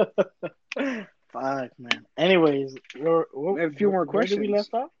program! Fuck, man. Anyways, we have a few more questions. Where did we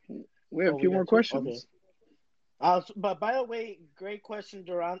left off? We have a few more questions. Okay. But by the way, great question,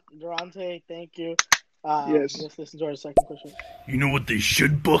 Durante. Thank you. Yes. Let's listen to our second question. You know what they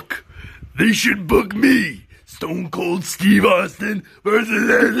should book? They should book me, Stone Cold Steve Austin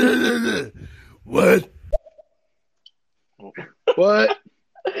versus what? What?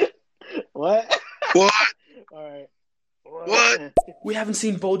 What? What? All right. What? We haven't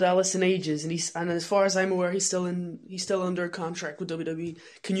seen Bo Dallas in ages, and as far as I'm aware, he's still under contract with WWE.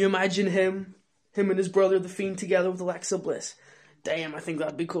 Can you imagine him and his brother, The Fiend, together with Alexa Bliss? Damn, I think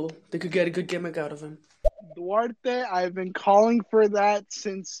that'd be cool. They could get a good gimmick out of him. Duarte, I've been calling for that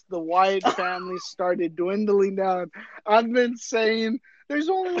since the Wyatt family started dwindling down. I've been saying there's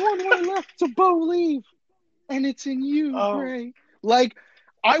only one way left to Bo leave, and it's in you, Bray.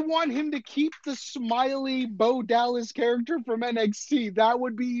 I want him to keep the smiley Bo Dallas character from NXT. That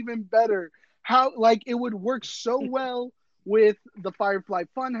would be even better. It would work so well with the Firefly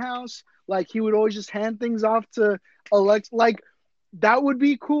Funhouse. He would always just hand things off to Alexa. That would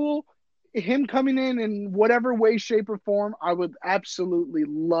be cool. him coming in whatever way, shape, or form, I would absolutely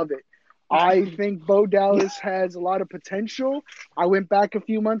love it. I think Bo Dallas has a lot of potential. I went back a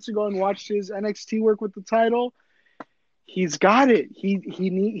few months ago and watched his NXT work with the title. He's got it. He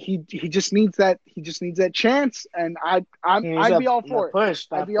just needs that chance, and I'd be all for it.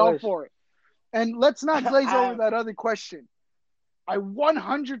 I'd be all for it. And let's not glaze over that other question. I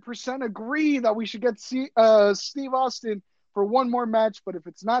 100% agree that we should get Steve Austin for one more match, but if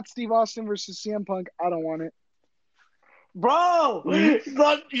it's not Steve Austin versus CM Punk, I don't want it. Bro, you're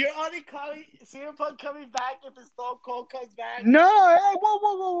only calling CM Punk coming back if Stone Cold comes back? No, hey,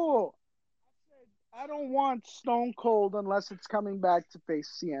 whoa. I don't want Stone Cold unless it's coming back to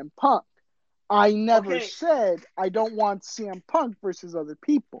face CM Punk. I never said I don't want CM Punk versus other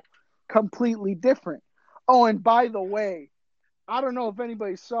people. Completely different. Oh, and by the way, I don't know if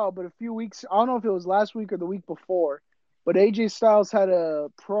anybody saw, but I don't know if it was last week or the week before, but AJ Styles had a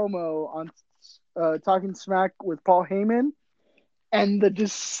promo on Talking Smack with Paul Heyman, and the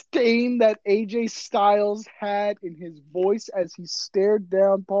disdain that AJ Styles had in his voice as he stared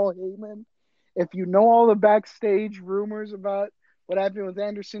down Paul Heyman. If you know all the backstage rumors about what happened with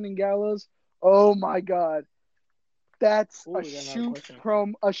Anderson and Gallows, oh my God. That's a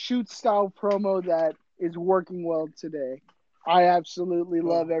shoot style promo that is working well today. I absolutely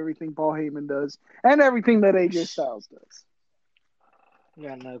love everything Paul Heyman does and everything that AJ Styles does.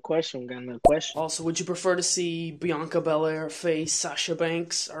 Got another question. Also, would you prefer to see Bianca Belair face Sasha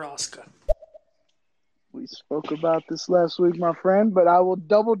Banks or Asuka? We spoke about this last week, my friend, but I will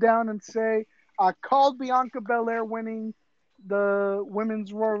double down and say I called Bianca Belair winning the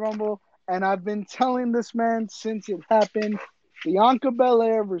Women's Royal Rumble, and I've been telling this man since it happened, Bianca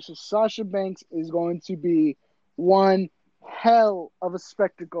Belair versus Sasha Banks is going to be one hell of a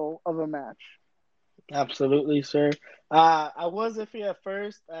spectacle of a match. Absolutely, sir. I was iffy at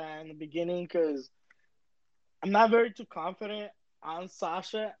first in the beginning because I'm not very too confident on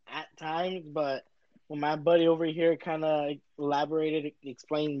Sasha at times, but when my buddy over here kind of elaborated,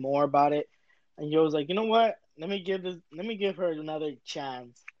 explained more about it, and he was like, you know what? Let me give her another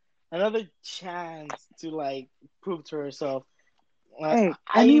chance to like prove to herself.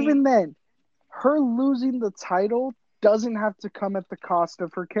 Even then, her losing the title doesn't have to come at the cost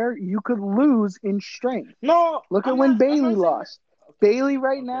of her character. You could lose in strength. No, look at when Bayley lost. Bayley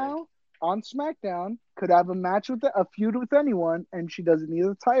now on SmackDown could have a feud with anyone, and she doesn't need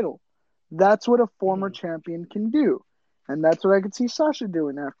a title. That's what a former champion can do, and that's what I could see Sasha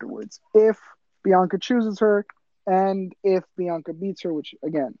doing afterwards if Bianca chooses her, and if Bianca beats her, which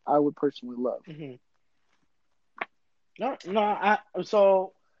again I would personally love.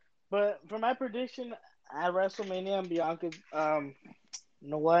 But for my prediction at WrestleMania, Bianca, you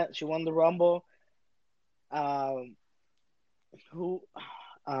know what? She won the Rumble. Damn.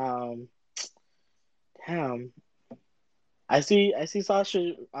 I see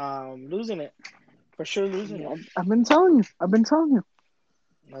Sasha losing it. For sure losing it. I've been telling you.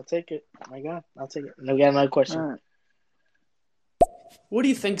 I'll take it. My God, I'll take it. Now we got another question. All right. What do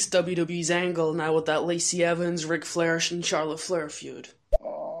you think's WWE's angle now with that Lacey Evans, Ric Flair, and Charlotte Flair feud?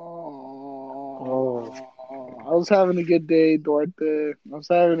 I was having a good day, Duarte. I was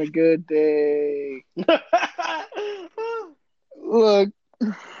having a good day. Look,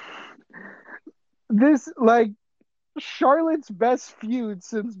 this, Charlotte's best feud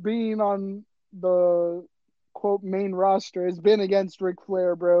since being on the, quote, main roster has been against Ric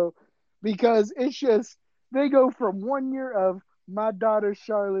Flair, bro. Because it's just, they go from 1 year of my daughter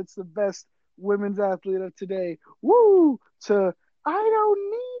Charlotte's the best women's athlete of today, woo, to I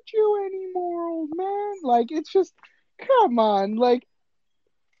don't need you anymore, old man. It's just, come on.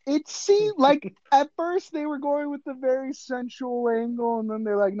 It seemed like at first they were going with the very sensual angle, and then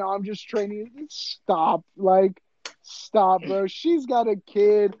they're like, no, I'm just training. Stop. Stop, bro. She's got a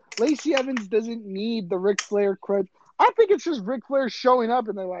kid. Lacey Evans doesn't need the Ric Flair crutch. I think it's just Ric Flair showing up,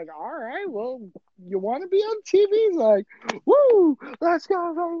 and they're like, all right, well, you want to be on TV? He's like, woo, let's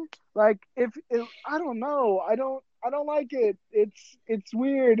go. I don't know. I don't like it. It's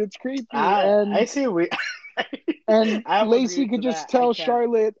weird. It's creepy. I see and Lacey could just tell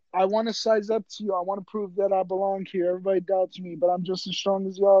Charlotte, I want to size up to you. I want to prove that I belong here. Everybody doubts me, but I'm just as strong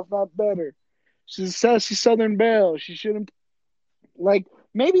as y'all, if not better. She's sassy Southern Belle. She shouldn't.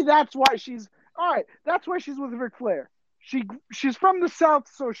 Maybe that's why she's all right. That's why she's with Ric Flair. She's from the South,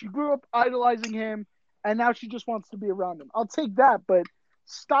 so she grew up idolizing him, and now she just wants to be around him. I'll take that, but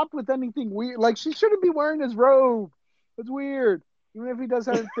stop with anything weird. She shouldn't be wearing his robe. It's weird. Even if he does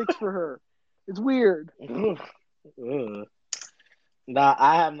have it fixed for her. It's weird. Nah,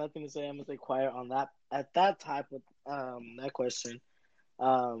 I have nothing to say. I'm gonna stay quiet on that. At that type of that question,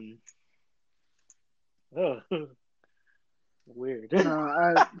 Oh, weird. No,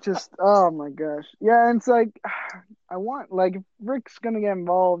 I just, oh my gosh. Yeah, and it's like, I want, like, if Rick's going to get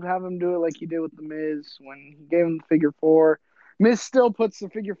involved, have him do it like he did with The Miz when he gave him the figure four. Miz still puts the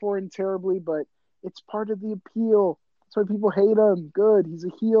figure four in terribly, but it's part of the appeal. That's why people hate him. Good. He's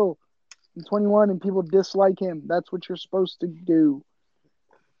a heel in 21 and people dislike him. That's what you're supposed to do.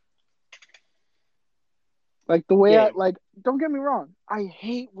 Like, the way don't get me wrong. I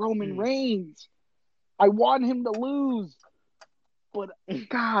hate Roman Reigns. I want him to lose. But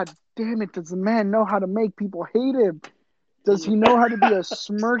God damn it, does the man know how to make people hate him? Does he know how to be a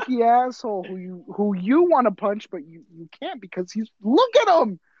smirky asshole who you want to punch, but you can't because look at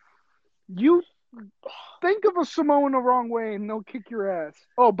him. You think of a Samoan the wrong way and they'll kick your ass.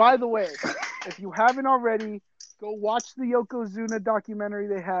 Oh, by the way, if you haven't already, go watch the Yokozuna documentary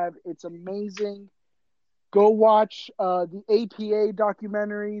they have. It's amazing. Go watch the APA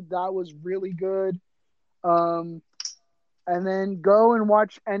documentary. That was really good. And then go and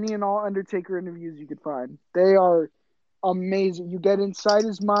watch any and all Undertaker interviews you could find. They are amazing. You get inside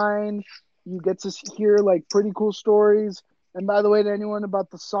his mind. You get to hear like pretty cool stories. And by the way, to anyone about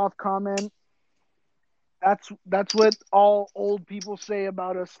the soft comment, that's what all old people say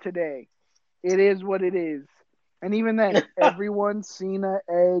about us today. It is what it is. And even then, everyone, Cena,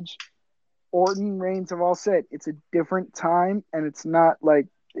 Edge, Orton, Reigns have all said it's a different time, and it's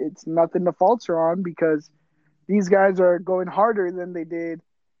nothing to falter on because these guys are going harder than they did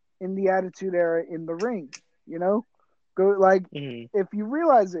in the Attitude Era in the ring. You know, if you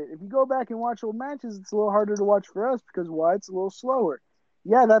realize it, if you go back and watch old matches, it's a little harder to watch for us because why? It's a little slower.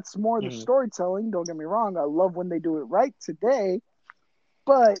 Yeah, that's more the storytelling. Don't get me wrong. I love when they do it right today,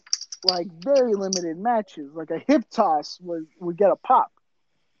 but like very limited matches, like a hip toss would get a pop,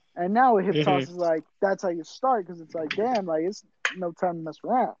 and now a hip toss is like that's how you start because it's like damn, like it's no time to mess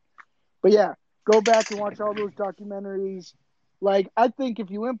around. But yeah, go back and watch all those documentaries. Like I think if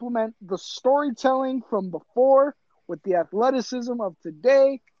you implement the storytelling from before with the athleticism of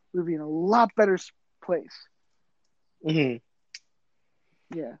today, we'd be in a lot better place. Mm-hmm.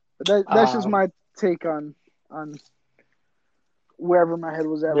 Yeah, but that's just my take on wherever my head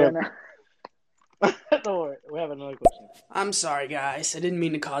was at right now. Don't worry, we have another question. I'm sorry, guys. I didn't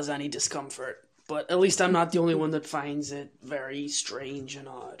mean to cause any discomfort, but at least I'm not the only one that finds it very strange and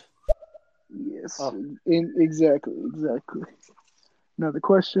odd. Yes, exactly. Another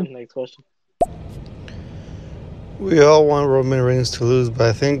question. Next question. We all want Roman Reigns to lose, but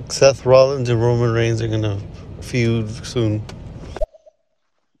I think Seth Rollins and Roman Reigns are gonna feud soon.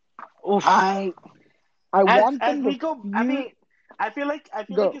 Oof. I want them to go. feud. I mean, I feel like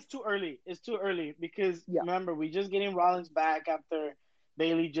it's too early. It's too early because remember we just getting Rollins back after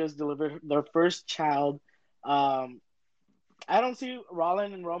Bayley just delivered their first child. I don't see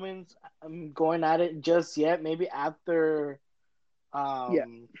Rollins and Roman's going at it just yet. Maybe after,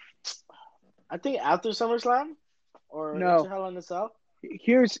 I think after SummerSlam or no. Hell in a Cell.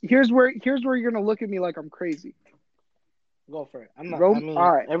 Here's where you're gonna look at me like I'm crazy. Go for it. I'm not.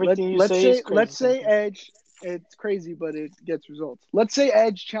 all right. Everything you say is crazy. Let's say Edge. It's crazy, but it gets results. Let's say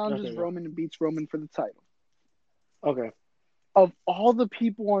Edge challenges Roman and beats Roman for the title. Okay. Of all the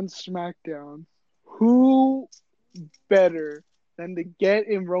people on SmackDown, who better than to get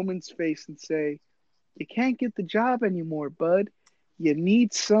in Roman's face and say, "You can't get the job anymore, bud. You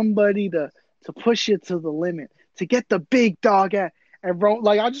need somebody to push you to the limit, to get the big dog at." And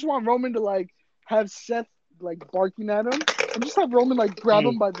I just want Roman to have Seth barking at him, and just have Roman grab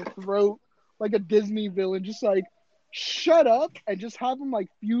him by the throat like a Disney villain, just shut up, and just have them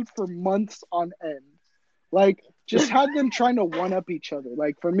feud for months on end. Just have them trying to one up each other.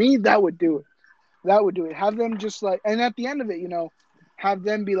 For me, that would do it. Have them just and at the end of it, have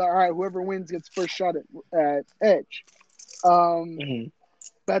them be all right, whoever wins gets first shot at Edge.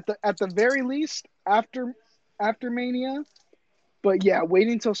 But at the very least, after Mania. But yeah,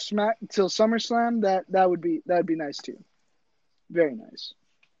 waiting till SummerSlam, that would be nice too. Very nice.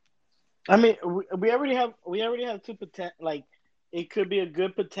 I mean, we already have two it could be a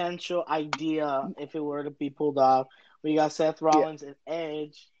good potential idea if it were to be pulled off. We got Seth Rollins and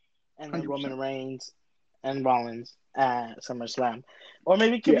Edge, and then 100%. Roman Reigns and Rollins at SummerSlam, or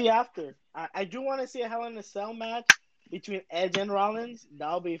maybe it could be after. I do want to see a Hell in a Cell match between Edge and Rollins.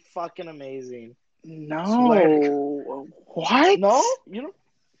 That would be fucking amazing. No. What? No?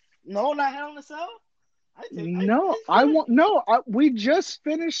 No, not Hell in a Cell? We just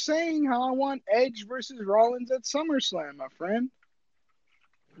finished saying how I want Edge versus Rollins at SummerSlam, my friend.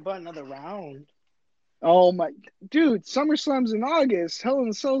 But another round. Oh my dude, SummerSlam's in August. Hell in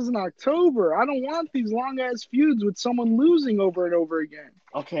a Cell's in October. I don't want these long ass feuds with someone losing over and over again.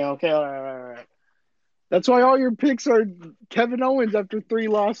 Okay, all right. That's why all your picks are Kevin Owens after 3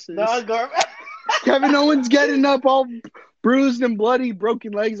 losses. No, Kevin Owens getting up all bruised and bloody,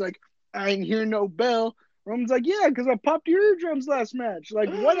 broken legs, like, I ain't hear no bell. Roman's like, yeah, because I popped your eardrums last match. Like,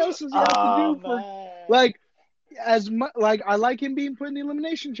 what else does he have to do for, like, as much, like, I like him being put in the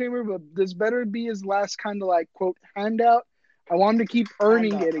Elimination Chamber, but this better be his last kind of, like, quote, handout. I want him to keep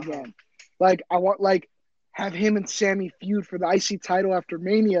earning it again. Like, I want, like, have him and Sammy feud for the IC title after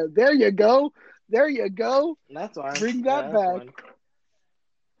Mania. There you go. There you go. That's fine. Bring that back.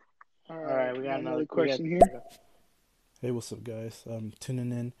 All right, we got another question here. Hey, what's up, guys?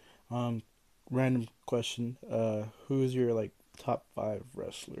 Tuning in. Random question. Who is your top 5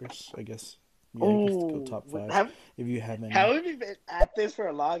 wrestlers? I guess. Yeah, I guess to go top 5. If you have any. Have we been at this for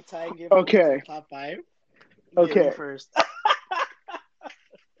a long time? Okay. Top 5. Okay. First.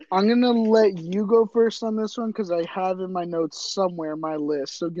 I'm gonna let you go first on this one because I have in my notes somewhere my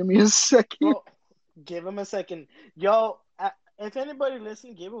list. So give me a second. Well, give him a second, yo. If anybody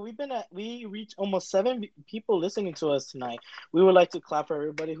listening, we reached almost 7 people listening to us tonight. We would like to clap for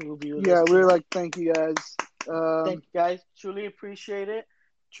everybody who will be with us. Yeah, we're like, thank you guys. Thank you guys. Truly appreciate it.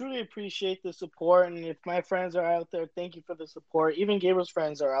 Truly appreciate the support. And if my friends are out there, thank you for the support. Even Gabriel's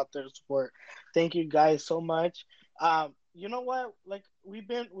friends are out there to support. Thank you guys so much. You know what? Like we've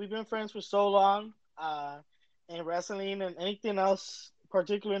been friends for so long. And wrestling and anything else,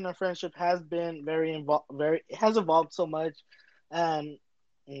 particularly in our friendship, has been it has evolved so much. And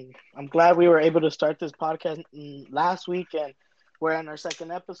I'm glad we were able to start this podcast last week, and we're on our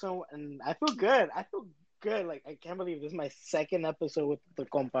 2nd episode, and I feel good. Like I can't believe this is my 2nd episode with the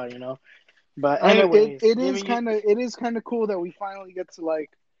compa, you know. But anyway, it is kind of cool that we finally get to like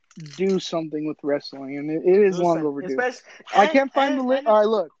do something with wrestling, and it is long overdue. I can't find the list. All right,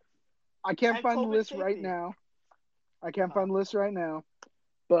 look, I can't find the list right now. Find the list right now,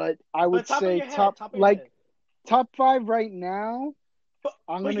 but I would say top 5 right now.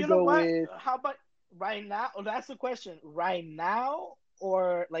 I'm gonna go with. How about right now? Oh, that's the question. Right now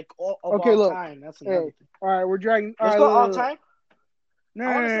or like all time? That's another thing. All right, we're dragging. Let's go all time.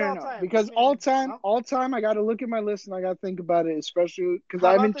 No. Because all time, I got to look at my list and I got to think about it, especially because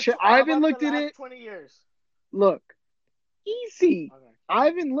I haven't looked at it. 20 years. Look, easy. Okay. I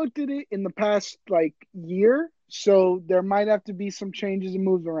haven't looked at it in the past year, so there might have to be some changes and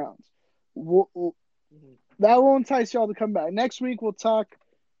moves around. That will entice y'all to come back. Next week, we'll talk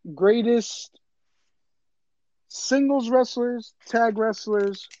greatest singles wrestlers, tag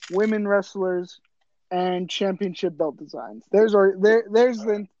wrestlers, women wrestlers, and championship belt designs. There's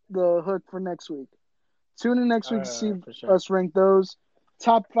the hook for next week. Tune in next week to see us rank those.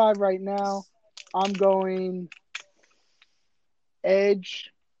 Top 5 right now. I'm going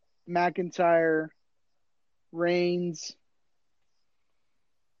Edge, McIntyre, Reigns,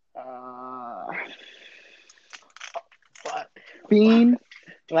 Fiend,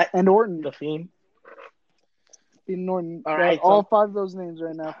 and Orton. The Fiend. Fiend and Orton. All right, all 5 of those names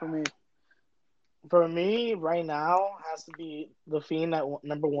right now for me. For me, right now, has to be The Fiend at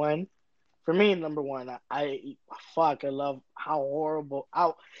number 1. For me, number 1. I love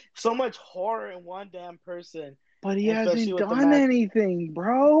how so much horror in one damn person. But he hasn't done anything,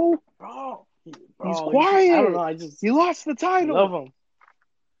 bro. He's quiet. I don't know. He lost the title. I love him.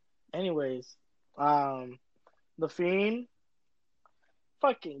 Anyways, The Fiend,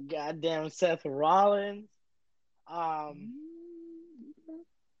 fucking goddamn Seth Rollins,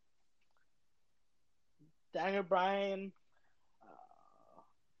 Daniel Bryan.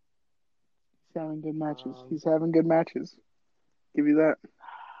 He's having good matches. Give you that.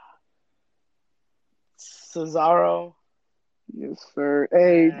 Cesaro. Yes, sir.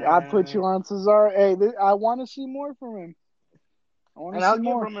 Hey, I put you on Cesaro. Hey, I want to see more from him. I'll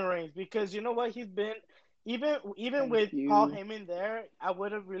give Roman Reigns because you know what, he's been even with Paul Heyman there. I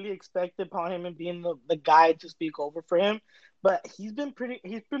would have really expected Paul Heyman being the guy to speak over for him, but he's been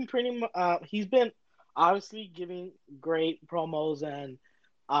obviously giving great promos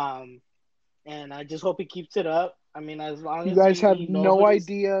and I just hope he keeps it up. I mean, as long as you guys have no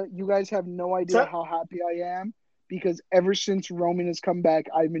idea how happy I am because ever since Roman has come back,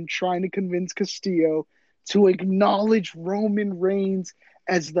 I've been trying to convince Castillo to acknowledge Roman Reigns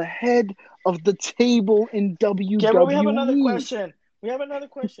as the head of the table in WWE. Yeah, but we have another question.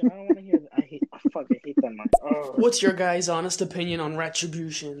 I don't want to hear that. I hate that man. Oh. What's your guys' honest opinion on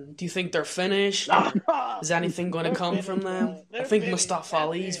Retribution? Do you think they're finished? Is anything going to come from them? I think Mustafa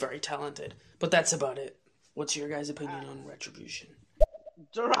Ali is very talented, but that's about it. What's your guys' opinion on Retribution?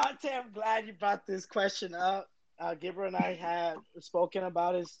 Durante, I'm glad you brought this question up. Gabriel and I have spoken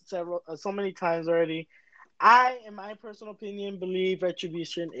about it so many times already. I, in my personal opinion, believe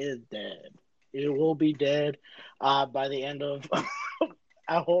Retribution is dead. It will be dead by the end of,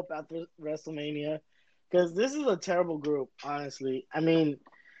 I hope, after WrestleMania. Because this is a terrible group, honestly. I mean,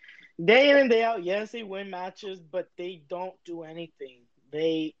 day in and day out, yes, they win matches, but they don't do anything.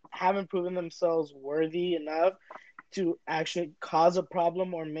 They haven't proven themselves worthy enough to actually cause a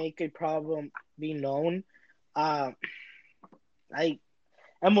problem or make a problem be known. And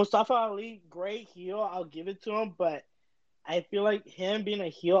Mustafa Ali, great heel, I'll give it to him, but I feel like him being a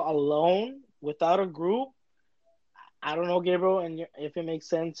heel alone without a group, I don't know, Gabriel, and if it makes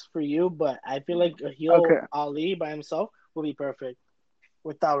sense for you, but I feel like a heel Ali by himself will be perfect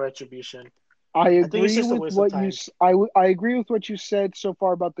without Retribution. I agree with what you. I agree with what you said so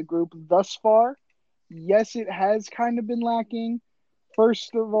far about the group thus far. Yes, it has kind of been lacking.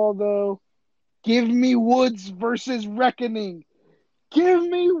 First of all, though, give me Woods versus Reckoning. Give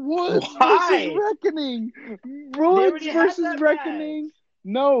me Woods versus Reckoning. Woods versus Reckoning. Match.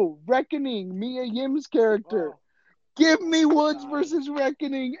 No, Reckoning. Mia Yim's character. Oh. Give me Woods versus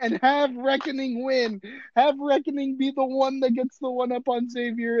Reckoning and have Reckoning win. Have Reckoning be the one that gets the one up on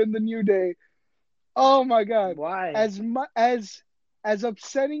Xavier in the New Day. Oh my God! Why? As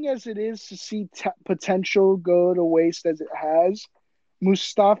upsetting as it is to see potential go to waste as it has,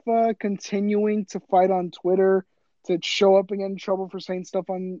 Mustafa continuing to fight on Twitter, to show up and get in trouble for saying stuff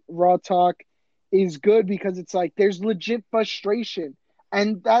on Raw Talk is good because it's like there's legit frustration.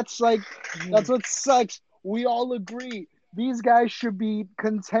 And that's what sucks. We all agree. These guys should be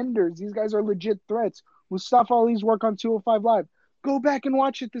contenders. These guys are legit threats. Mustafa Ali's work on 205 Live. Go back and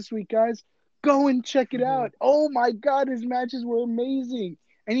watch it this week, guys. Go and check it out. Oh my God, his matches were amazing.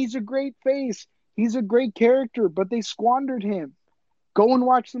 And he's a great face. He's a great character, but they squandered him. Go and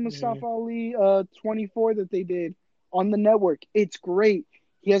watch the Mustafa Ali 24 that they did on the network. It's great.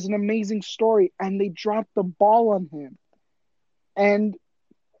 He has an amazing story, and they dropped the ball on him. And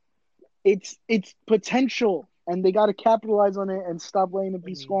it's potential, and they got to capitalize on it and stop letting it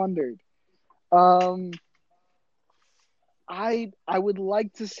be squandered. I would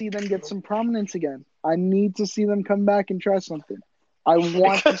like to see them get some prominence again. I need to see them come back and try something. I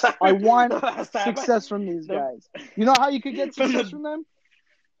want success from these guys. You know how you could get success from them?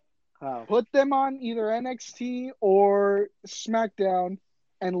 How? Put them on either NXT or SmackDown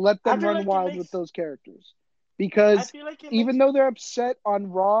and let them run wild with those characters. Because even though they're upset on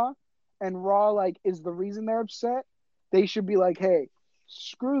Raw, and Raw is the reason they're upset, they should be like, hey,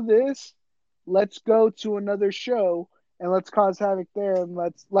 screw this. Let's go to another show and let's cause havoc there, and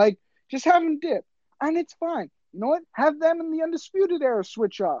let's just have them dip. And it's fine. You know what? Have them in the Undisputed Era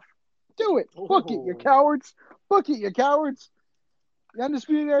switch off. Do it. Book it, you cowards. Book it, you cowards. The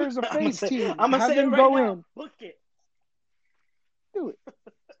Undisputed Era is a face team. I'm going to say them go in. Book it. Do it.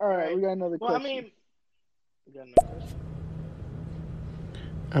 All right, we got another question.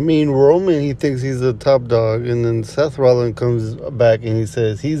 I mean, Roman, he thinks he's the top dog, and then Seth Rollins comes back and he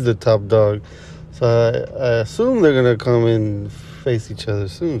says he's the top dog. So I assume they're going to come and face each other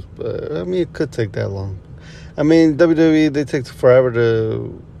soon. But, I mean, it could take that long. I mean, WWE, they take forever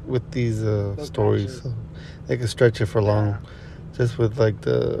with these stories. So they can stretch it for long. Just with,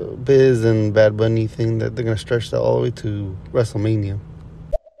 the Biz and Bad Bunny thing, that they're going to stretch that all the way to WrestleMania.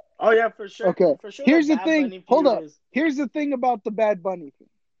 Oh, yeah, for sure. Okay. For sure, here's the thing. Hold up. Here's the thing about the Bad Bunny thing.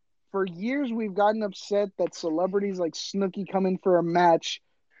 For years, we've gotten upset that celebrities like Snooki come in for a match,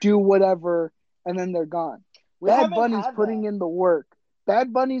 do whatever, and then they're gone. Bad Bunny's putting in the work.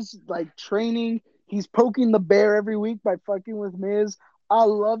 Bad Bunny's training. He's poking the bear every week by fucking with Miz. I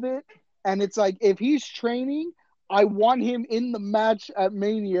love it. And it's if he's training, I want him in the match at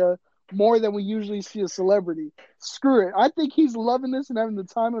Mania more than we usually see a celebrity. Screw it. I think he's loving this and having the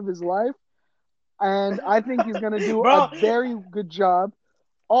time of his life. And I think he's going to do a very good job.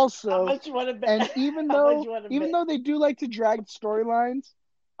 Also, and even though they do like to drag storylines,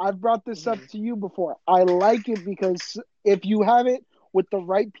 I've brought this up to you before. I like it because if you have it with the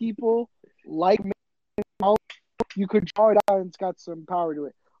right people, you could draw it out and it's got some power to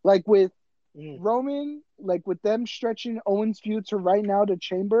it. Like with Roman, with them stretching Owens' feud to right now to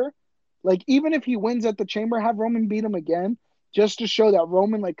Chamber, even if he wins at the Chamber, have Roman beat him again, just to show that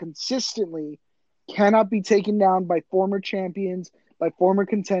Roman consistently cannot be taken down by former champions, by former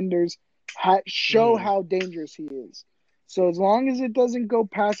contenders, show how dangerous he is. So as long as it doesn't go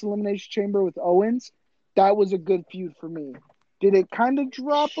past Elimination Chamber with Owens, that was a good feud for me. Did it kind of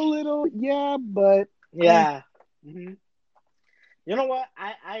drop a little? Yeah, but... Yeah. You know what?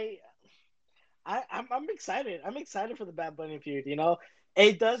 I'm excited. I'm excited for the Bad Bunny feud,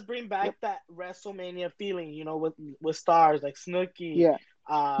 It does bring back that WrestleMania feeling, with stars like Snooki. Yeah.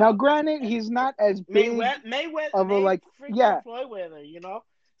 Now, granted, he's not as big Mayweather, of a Floyd Mayweather,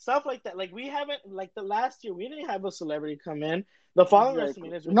 stuff like that. Like we haven't, like the last year, we didn't have a celebrity come in. The following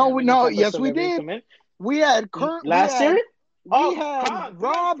WrestleManias, yes, we did. We had last year. We had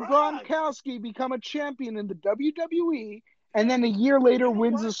Rob Gronkowski become a champion in the WWE, and then a year later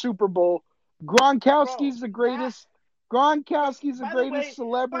wins the Super Bowl. Gronkowski's the greatest. Gronkowski's the greatest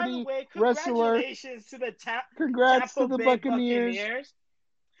celebrity wrestler. Congratulations to the Congrats Tampa to the Bay Buccaneers.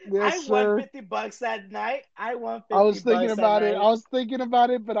 Yes, I won $50 that night. I won $50. I was thinking about it. I was thinking about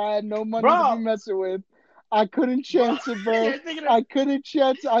it, but I had no money to be messing with. I couldn't chance it, bro. I couldn't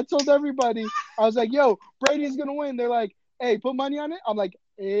chance it. I told everybody. I was like, yo, Brady's going to win. They're like, hey, put money on it? I'm like,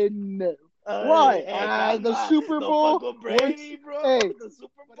 no. Why? The Super Bowl. Brady, bro. Hey, the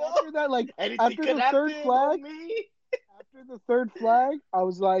Super Bowl. After that, like, after the third flag, I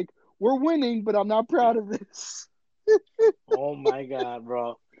was like, we're winning, but I'm not proud of this. Oh, my God,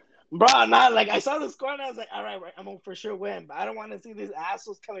 bro. Bro, not like I saw the score and I was like, all right, I'm gonna for sure win, but I don't want to see these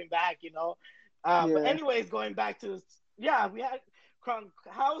assholes coming back, you know. But anyways, going back to we had Kronk.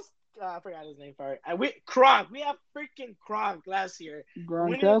 I forgot his name. Sorry, Kronk. We have freaking Kronk last year,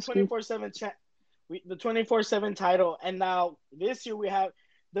 winning the 24/7 the 24/7 title, and now this year we have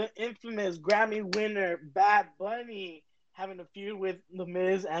the infamous Grammy winner Bad Bunny having a feud with The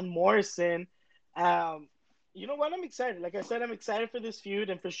Miz and Morrison. You know what? I'm excited. Like I said, I'm excited for this feud,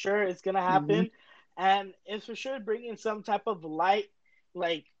 and for sure it's gonna happen. And it's for sure bringing some type of light,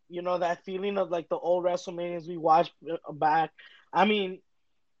 like, you know, that feeling of like the old WrestleManias we watched back. I mean,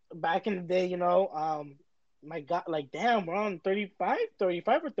 back in the day, you know, my God, like, damn, we're on 35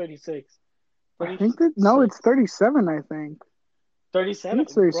 or 36. I think it's 37. I think 37.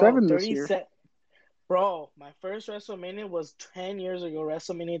 It's 37 this year. Bro, my first WrestleMania was 10 years ago.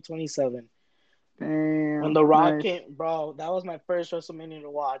 WrestleMania 27. Damn. When The Rock came, bro, that was my first WrestleMania to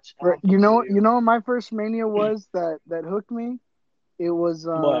watch. You know what my first Mania was that hooked me? It was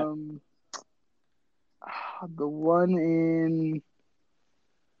the one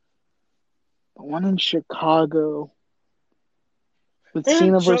in Chicago with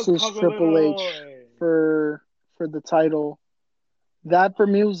Cena versus Triple H for the title. That for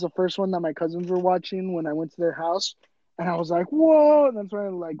me was the first one that my cousins were watching when I went to their house. And I was like, whoa. And that's when I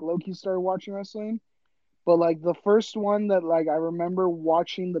like low-key started watching wrestling. But like the first one that like I remember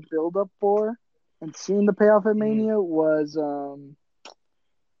watching the build-up for and seeing the payoff at Mania was the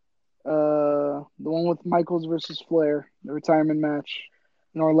one with Michaels versus Flair, the retirement match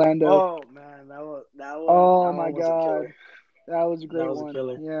in Orlando. Oh man, that was oh my God. That was a great one.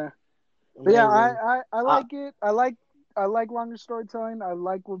 Yeah. But yeah, I like it. I like longer storytelling. I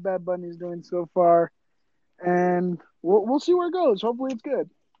like what Bad Bunny's doing so far. And we'll see where it goes. Hopefully it's good.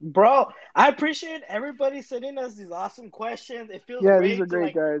 Bro, I appreciate everybody sending us these awesome questions. It feels great. These are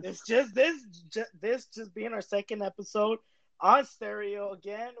great, guys. It's just this being our second episode on stereo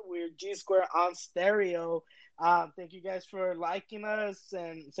again. We're G Square on stereo. Thank you guys for liking us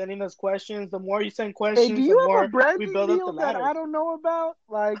and sending us questions. The more you send questions, do you the more have a branding we build up the deal ladder. that I don't know about?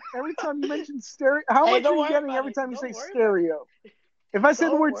 Like every time you mention stereo, how much are you getting every time you say stereo? If I say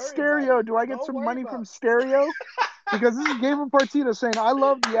the word stereo, do I get some money from stereo? Because this is Gabriel Partita saying, I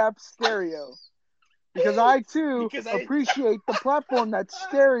love the app Stereo. Because I, too, appreciate the platform that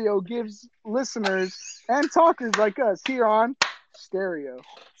Stereo gives listeners and talkers like us here on Stereo.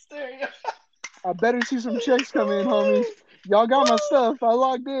 I better see some checks come in, homies. Y'all got my stuff. I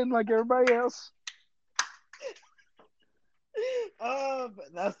logged in like everybody else.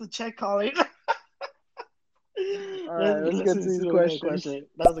 That's the check calling. All right, let's get to these questions.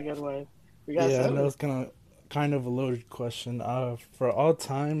 That was a good one. That was kind of a loaded question. For all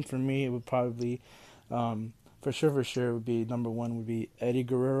time, for me, it would probably, for sure, it would be number one would be Eddie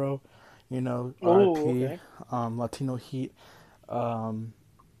Guerrero, you know, RIP, Latino Heat,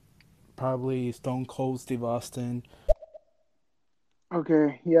 probably Stone Cold Steve Austin.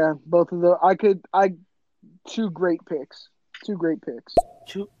 Okay, yeah, both of those. Two great picks.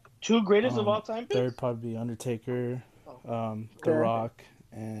 Two greatest of all time picks? Third probably Undertaker, The Rock,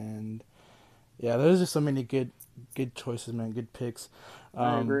 and yeah, there's just so many good choices, man. Good picks.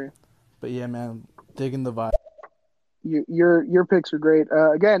 I agree. But yeah, man, digging the vibe. Your picks are great.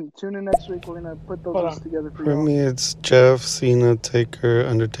 Again, tune in next week. We're gonna put those lists together for you. For me, it's Jeff, Cena, Taker,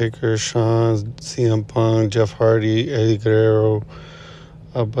 Undertaker, Shawn, CM Punk, Jeff Hardy, Eddie Guerrero,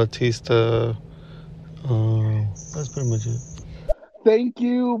 Batista. That's pretty much it. Thank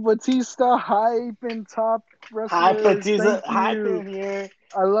you, Batista. Hype and top wrestlers. Hi, Batista. Hype in here.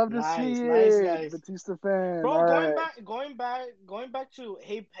 I love to see it. Nice. Batista fan. Bro, going back to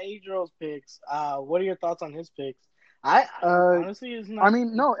Hey Pedro's picks. What are your thoughts on his picks? I honestly is not. I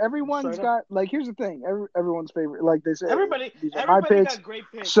mean, no, everyone's got like. Here's the thing: everyone's favorite, like they say, these are my picks. Got great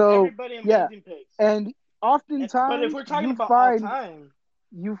picks. So everybody amazing picks. And oftentimes, but if we're talking about all time,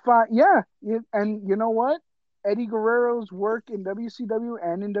 and you know what? Eddie Guerrero's work in WCW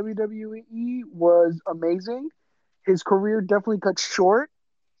and in WWE was amazing. His career definitely cut short.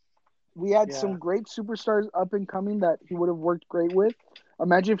 We had some great superstars up and coming that he would have worked great with.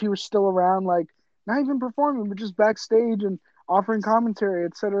 Imagine if he was still around, like not even performing, but just backstage and offering commentary,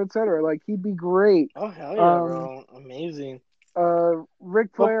 et cetera, et cetera. Like he'd be great. Oh hell yeah, bro! Amazing.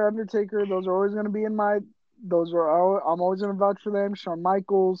 Ric Flair, Undertaker, those are always going to be in my. I'm always going to vouch for them. Shawn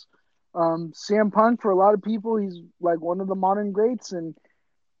Michaels, CM Punk. For a lot of people, he's like one of the modern greats, and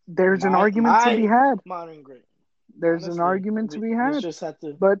there's an argument to be had. Modern great. There's an argument to be had. Just have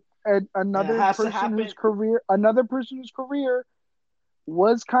to, but another person whose career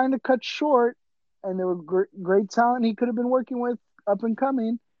was kind of cut short, and there were great talent he could have been working with up and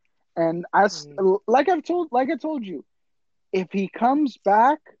coming. And like I told you, if he comes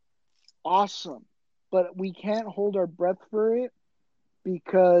back, awesome. But we can't hold our breath for it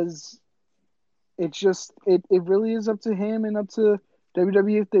because it's just it really is up to him and up to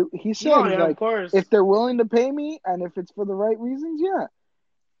WWE. If they're willing to pay me and if it's for the right reasons, yeah.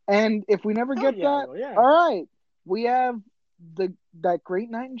 And if we never get that, all right. We have that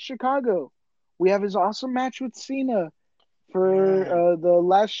great night in Chicago. We have his awesome match with Cena for the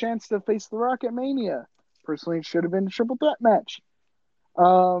last chance to face The Rock at Mania. Personally, it should have been a triple threat match.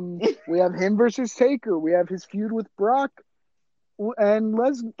 We have him versus Taker. We have his feud with Brock and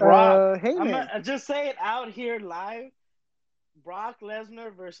Heyman. I'm just say it out here live. Brock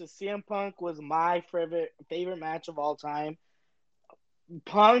Lesnar versus CM Punk was my favorite match of all time.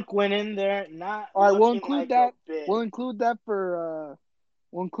 Punk went in there not. All right, we'll include that. We'll include that for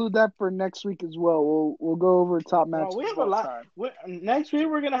next week as well. We'll go over top matches. We have a lot. Next week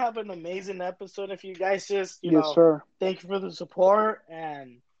we're gonna have an amazing episode. If you guys just thank you for the support,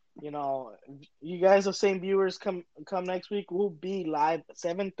 and you guys the same viewers come next week. We'll be live at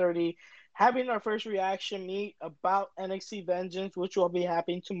 7:30, having our first reaction meet about NXT Vengeance, which will be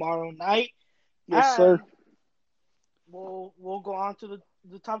happening tomorrow night. Yes, sir. We'll go on to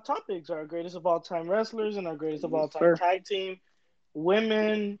the top topics: our greatest of all time wrestlers and our greatest of all time tag team,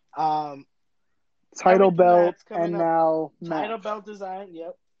 women, title belt, and now title belt design.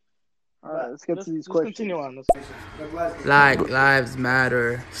 Yep. All right, let's get to these questions. Continue on. Black Lives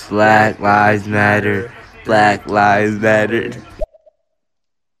Matter. Black Lives Matter. Black Lives Matter.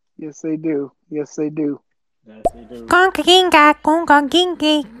 Yes, they do. Yes, they do.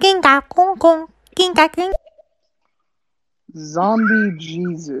 Zombie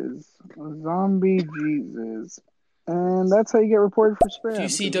Jesus. And that's how you get reported for spam. Do you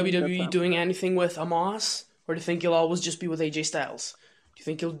see WWE doing anything with Amos? Or do you think he'll always just be with AJ Styles? Do you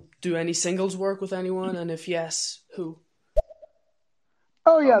think he'll do any singles work with anyone? And if yes, who?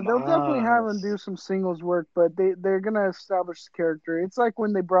 Oh, yeah, they'll definitely have him do some singles work, but they're going to establish the character. It's like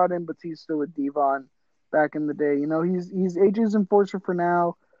when they brought in Batista with Devon back in the day. He's AJ's enforcer for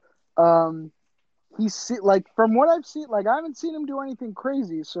now. He's from what I've seen, I haven't seen him do anything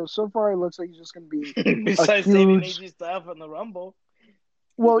crazy. So far it looks like he's just going to be besides saving AJ stuff in the Rumble.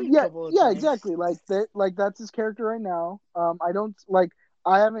 Well, yeah, exactly. That's his character right now.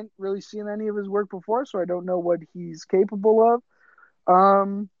 I haven't really seen any of his work before, so I don't know what he's capable of.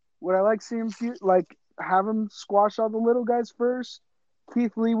 Would I like seeing him have him squash all the little guys first?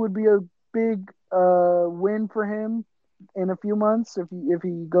 Keith Lee would be a big win for him in a few months if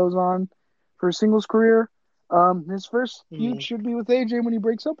he goes on for a singles career. His first feud should be with AJ when he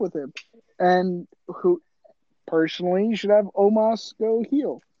breaks up with him. And who personally you should have Omos go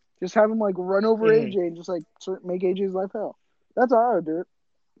heel. Just have him run over AJ and just make AJ's life hell. That's how I would do it.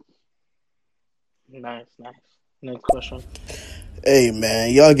 Nice. Next question. Hey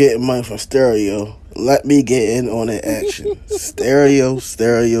man, y'all getting money from Stereo. Let me get in on the action. Stereo.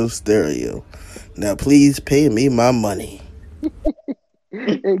 Now please pay me my money.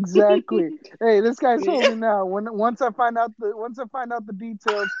 Exactly. Hey, this guy's told me now. Once I find out the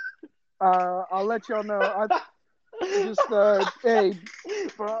details, I'll let y'all know. Hey,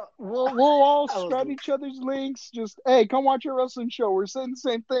 bro, we'll all scrub each other's links. Just hey, come watch your wrestling show. We're saying the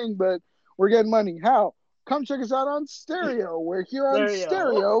same thing, but we're getting money. How? Come check us out on Stereo. We're here on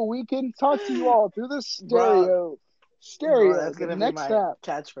Stereo. We can talk to you all through the Stereo. Stereo. Bro, that's gonna be my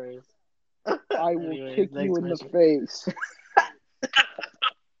catchphrase. I will kick you in the face.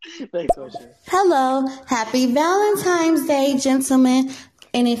 Thanks, question. Hello, happy Valentine's Day, gentlemen.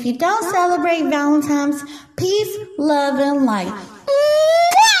 And if you don't celebrate Valentine's, peace, love, and light.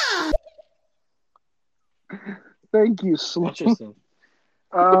 Thank you, Sloan. Interesting.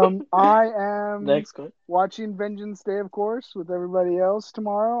 I am Next question. watching Vengeance Day, of course, with everybody else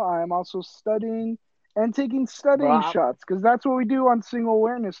tomorrow. I am also studying and taking studying shots because that's what we do on Single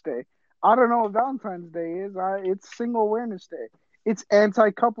Awareness Day. I don't know what Valentine's Day is. It's Single Awareness Day. It's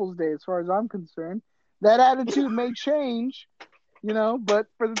Anti-Couples Day, as far as I'm concerned. That attitude may change, but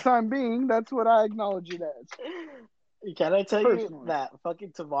for the time being, that's what I acknowledge it as. Can I tell you that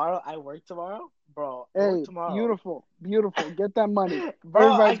fucking tomorrow, I work tomorrow? Bro, hey, tomorrow. Beautiful. Get that money.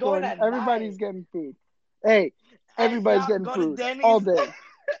 Bro, everybody's getting food. Hey, everybody's getting food all day.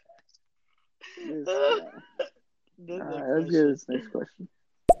 Let's get this next question.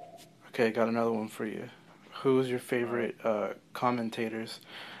 Okay, got another one for you. Who's your favorite commentators?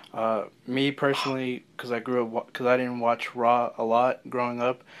 Me personally, because I didn't watch Raw a lot growing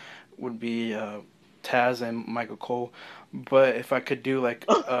up, would be Taz and Michael Cole. But if I could do like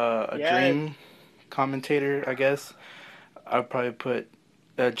a dream commentator, I guess I'd probably put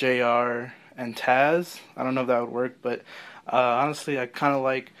JR and Taz. I don't know if that would work, but honestly, I kind of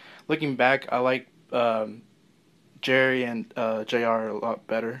like, looking back, I like Jerry and JR a lot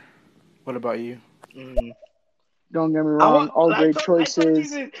better. What about you? Don't get me wrong, all great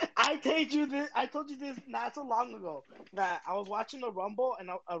choices. I told you this not so long ago that I was watching a Rumble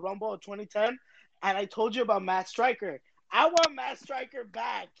of 2010, and I told you about Matt Striker. I want Matt Striker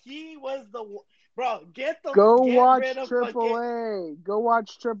back. He was the bro. Go watch Triple A. Go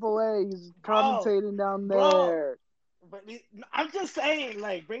watch Triple A. He's commentating down there. But I'm just saying,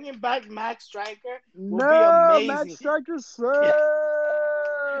 like, bringing back Matt Striker would be amazing. Matt Striker sucks.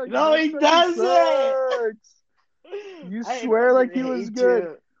 No, he doesn't. You swear like he was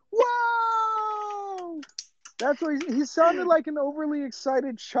good. Whoa! That's what he sounded like, an overly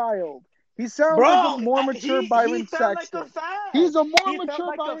excited child. He sounds like a more mature Byron Saxton. He's a more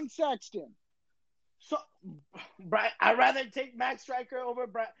mature Byron Saxton. So, I'd rather take Max Striker over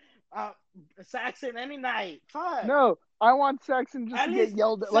Saxton any night. Fine. No, I want Saxton just to get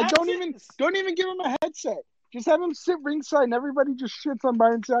yelled at. Like, don't even give him a headset. Just have him sit ringside and everybody just shits on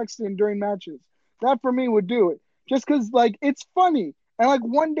Byron Saxton during matches. That for me would do it. Just because, like, it's funny. And, like,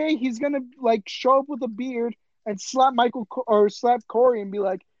 one day he's going to, like, show up with a beard and slap Corey and be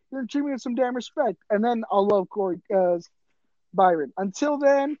like, you're going to treat me with some damn respect. And then I'll love Byron. Until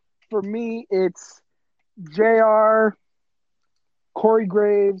then, for me, it's JR, Corey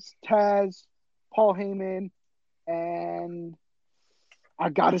Graves, Taz, Paul Heyman, and I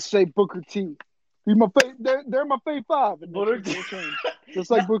got to say Booker T. They're my fave five. Booker T.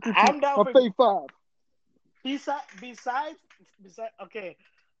 Just like Booker T. My fave five. Besides, okay,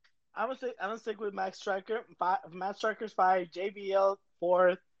 I'm gonna stick with Max Striker. Max Striker's 5, JBL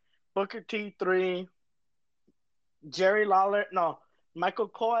 4th, Booker T 3, Jerry Lawler. No, Michael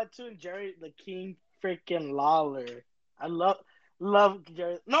Cole at 2, and Jerry the King freaking Lawler. I love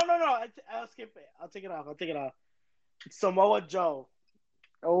Jerry. No. I'll skip it. I'll take it off. Samoa Joe.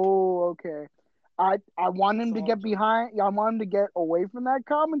 Oh, okay. I want him to get behind. I want him to get away from that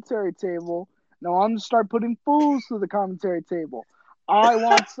commentary table. No, I'm gonna start putting fools to the commentary table. I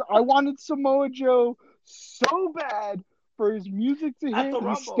wanted Samoa Joe so bad for his music to hit.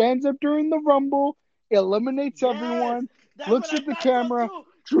 He stands up during the Rumble, eliminates everyone, looks at the camera.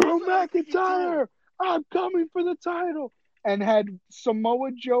 Drew McIntyre, I'm coming for the title, and had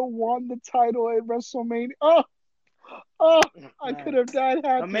Samoa Joe won the title at WrestleMania. Oh, I could have died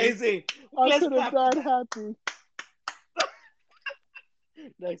happy. Amazing. I could have died happy.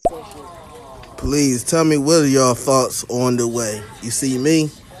 Next question. Please tell me, what are your thoughts on The Way? You see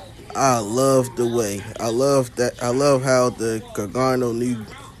me? I love The Way. I love how the Gargano new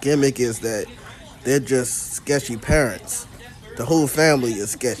gimmick is that they're just sketchy parents. The whole family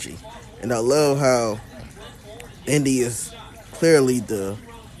is sketchy. And I love how Indy is clearly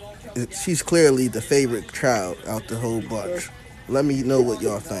she's clearly the favorite child out the whole bunch. Let me know what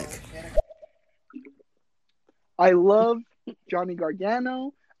y'all think. I love Johnny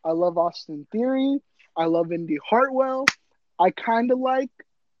Gargano. I love Austin Theory. I love Indy Hartwell. I kind of like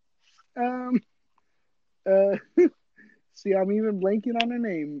see, I'm even blanking on her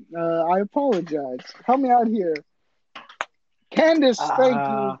name. I apologize. Help me out here. Candice, thank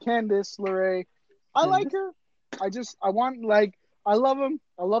you. Candice LeRae. I like her. I love him.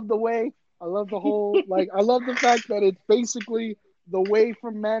 I love The Way. I love the whole, I love the fact that it's basically The Way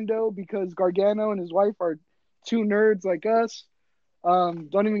from Mando, because Gargano and his wife are two nerds like us.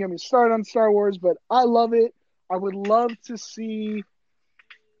 Don't even get me started on Star Wars, but I love it. I would love to see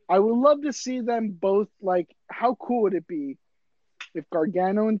them both. Like, how cool would it be if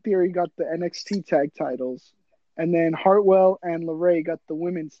Gargano and Theory got the NXT tag titles, and then Hartwell and LeRae got the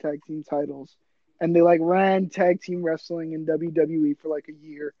women's tag team titles, and they like ran tag team wrestling in WWE for like a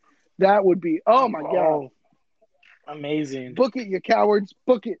year. That would be my god, amazing. Book it, you cowards.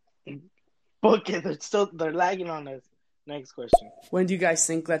 Book it. Book it. They're lagging on us. Next question. When do you guys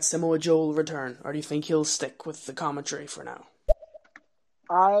think that Samoa Joe will return, or do you think he'll stick with the commentary for now?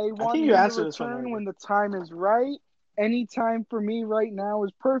 I want him to return when the time is right. Any time for me right now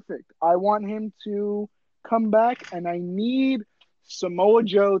is perfect. I want him to come back, and I need Samoa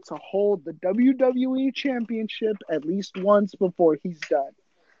Joe to hold the WWE Championship at least once before he's done.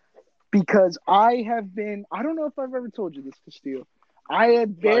 Because I don't know if I've ever told you this, Castillo. I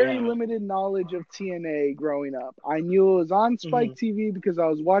had very limited knowledge of TNA growing up. I knew it was on Spike TV because I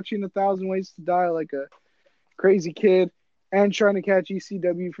was watching 1,000 Ways to Die like a crazy kid and trying to catch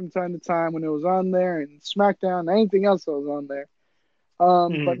ECW from time to time when it was on there, and SmackDown, anything else that was on there.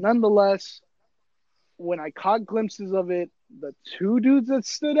 But nonetheless, when I caught glimpses of it, the two dudes that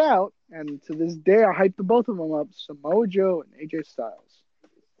stood out, and to this day I hype the both of them up, Samoa Joe and AJ Styles.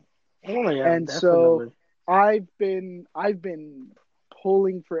 Oh yeah, and definitely. So I've been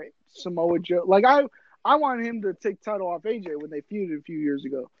pulling for Samoa Joe. Like I want him to take title off AJ when they feuded a few years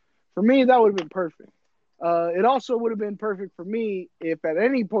ago. For me, that would have been perfect. It also would have been perfect for me if at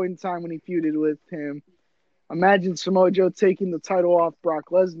any point in time when he feuded with him, imagine Samoa Joe taking the title off Brock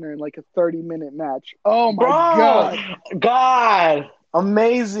Lesnar in like a 30-minute match. Oh my God,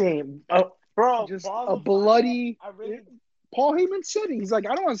 amazing, bro! Just a bloody. Paul Heyman said it. He's like,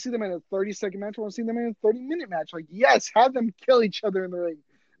 I don't want to see them in a 30-second match. I want to see them in a 30-minute match. Like, yes, have them kill each other in the ring.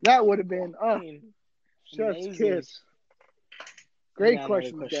 That would have been chef's kiss. Great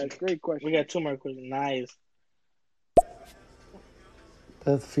questions, guys. Great questions. We got two more questions. Nice.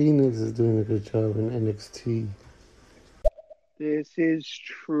 Beth Phoenix is doing a good job in NXT. This is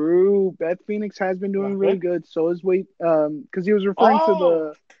true. Beth Phoenix has been doing really good. So is because he was referring to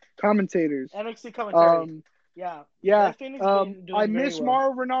the commentators. NXT commentary. Yeah. I miss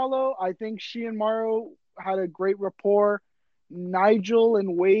Mauro Ranallo. I think she and Mauro had a great rapport. Nigel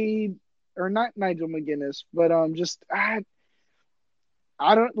and Wade, or not Nigel McGuinness, but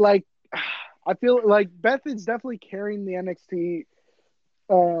I don't like. I feel like Beth is definitely carrying the NXT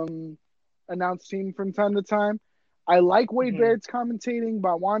announce team from time to time. I like Wade Barrett's commentating,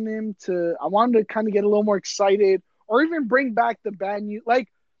 but I want him to kind of get a little more excited, or even bring back the Bad News. Like,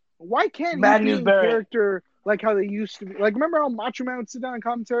 why can't he be in character like how they used to be? Like, remember how Macho Man would sit down in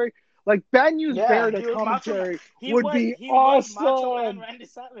commentary? Like, Bad News Barrett at commentary would be awesome. Macho Man Randy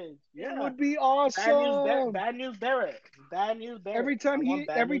Savage. Yeah. It would be awesome. Bad News Barrett. Every time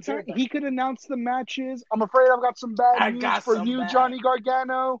he could announce the matches. I'm afraid I've got some bad news for you, Johnny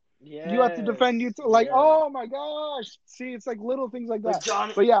Gargano. Yes. You have to defend you. Oh my gosh. See, it's like little things like that.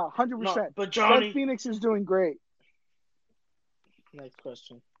 But yeah, 100%. But Johnny, Beth Phoenix is doing great. Next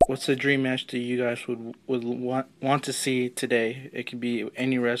question. What's the dream match that you guys would want to see today? It could be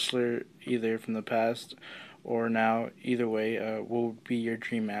any wrestler, either from the past or now. Either way, what would be your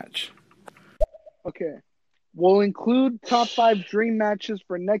dream match? Okay. We'll include top 5 dream matches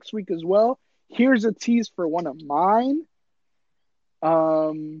for next week as well. Here's a tease for one of mine.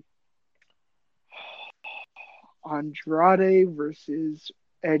 Andrade versus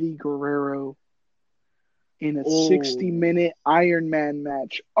Eddie Guerrero in a 60-minute Iron Man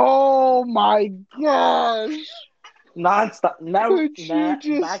match. Oh my gosh! Non-stop.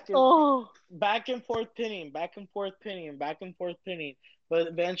 Back and forth pinning. But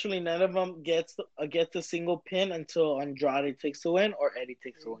eventually, none of them gets a single pin until Andrade takes the win or Eddie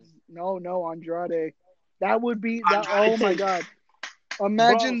takes the win. No, Andrade. That would be that. Oh my god!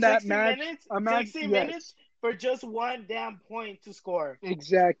 Imagine that match. 60 minutes for just one damn point to score.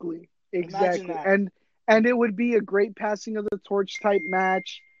 Exactly. And it would be a great passing of the torch type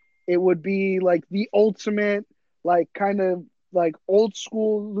match. It would be like the ultimate, like kind of like old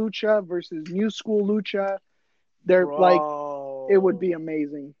school lucha versus new school lucha. They're like, it would be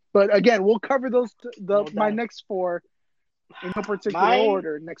amazing. But again, we'll cover those my next 4 in no particular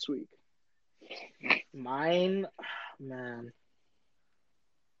order next week. Mine, man.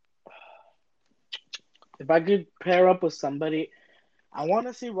 If I could pair up with somebody, I want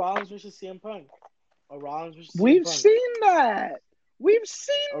to see Rollins versus CM Punk. Or Rollins versus CM Punk. We've seen that. We've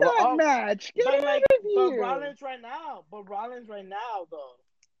seen that match. Get out of here. But Rollins right now, though.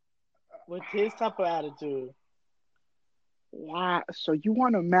 With his type of attitude. Wow. So you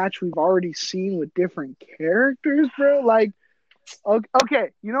want a match we've already seen with different characters, bro? Like, okay.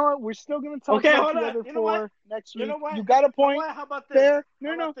 You know what? We're still going to talk about the other 4 next week. You know what? You got a point. You know what? How about this? There.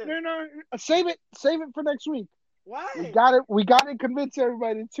 No. Save it for next week. Why? We got to convince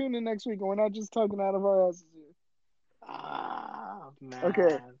everybody to tune in next week, and we're not just talking out of our asses here. Ah, man.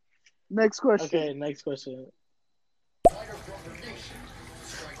 Okay. Next question. Okay, next question.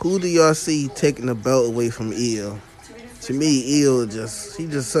 Who do y'all see taking the belt away from Io? To me, Io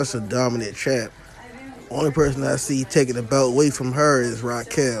she's just such a dominant champ. Only person I see taking the belt away from her is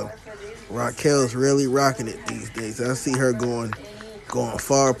Raquel. Raquel's really rocking it these days. I see her going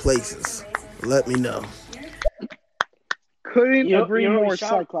far places. Let me know. Couldn't agree more,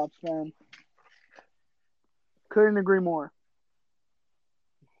 Cyclops fan. Couldn't agree more.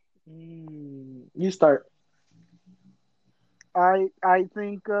 You start. I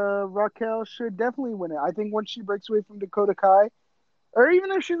think Raquel should definitely win it. I think once she breaks away from Dakota Kai, or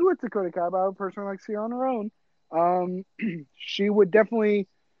even if she's with Dakota Kai, but I would personally like to see her on her own, she would definitely.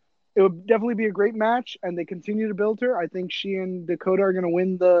 It would definitely be a great match, and they continue to build her. I think she and Dakota are going to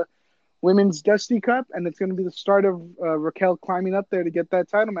win the Women's Dusty Cup, and it's going to be the start of Raquel climbing up there to get that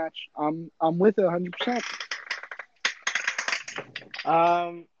title match. I'm with it 100%.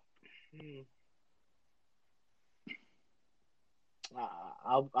 I'm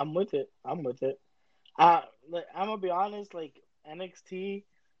with it. I'm gonna be honest. Like NXT,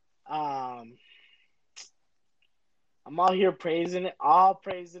 I'm all here praising it,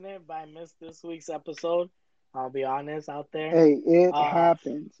 but I missed this week's episode. I'll be honest out there. Hey, it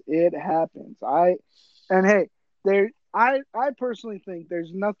happens. It happens. I personally think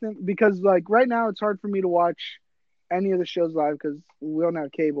there's nothing, because like right now it's hard for me to watch any of the shows live because we don't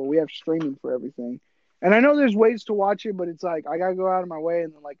have cable. We have streaming for everything. And I know there's ways to watch it, but it's like I gotta go out of my way,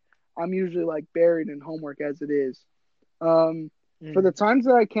 and then like I'm usually like buried in homework as it is. For the times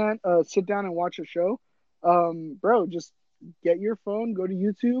that I can't sit down and watch a show, bro, just get your phone, go to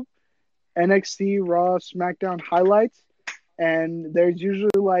YouTube, NXT, Raw, SmackDown highlights, and there's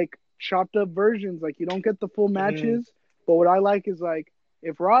usually like chopped up versions. Like you don't get the full matches, but what I like is like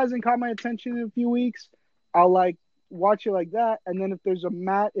if Raw hasn't caught my attention in a few weeks, I'll like watch it like that, and then if there's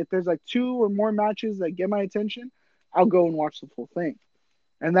like 2 or more matches that get my attention, I'll go and watch the full thing,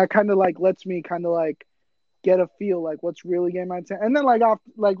 and that kind of like lets me kind of like get a feel like what's really getting my attention. And then like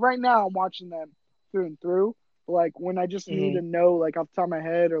right now I'm watching them through and through. But, like when I just need to know like off the top of my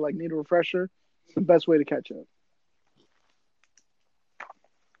head or like need a refresher, it's the best way to catch up.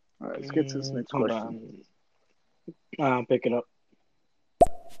 All right, let's get to this next question. I'll pick it up.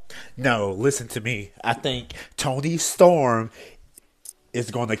 No, listen to me. I think Toni Storm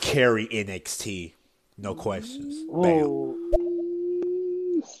is going to carry NXT. No questions.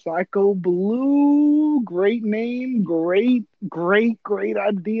 Psycho Blue, great name, great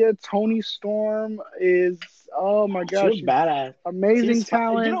idea. Toni Storm is, oh my gosh, she's badass, amazing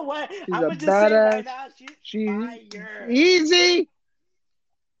talent. You know what? She's a badass. She's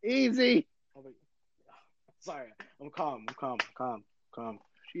easy. Sorry, I'm calm.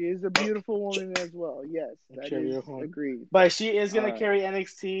 She is a beautiful woman as well. Yes, that is agreed. But she is gonna carry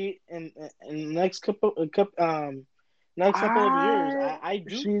NXT in next couple of years. I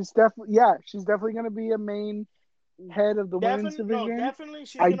do. She's definitely gonna be a main head of the women's division. No, definitely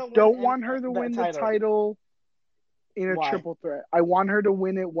she's I gonna don't want her to win the title in a triple threat. I want her to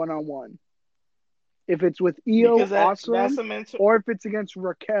win it one-on-one. If it's with Io, awesome. Or if it's against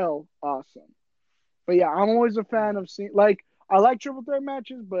Raquel, awesome. But yeah, I'm always a fan of seeing, like, I like triple threat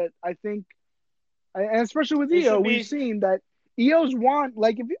matches, but I think, and especially with Io, we've seen that Io's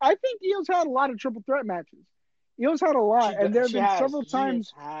I think Io's had a lot of triple threat matches. Io's had a lot, and there have been several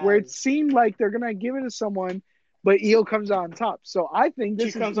times where it seemed like they're going to give it to someone, but Io comes out on top. So I think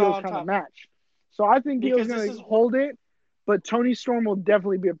this is Io's kind of match. So I think Io's going to hold it, but Toni Storm will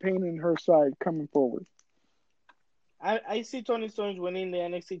definitely be a pain in her side coming forward. I see Toni Storm winning the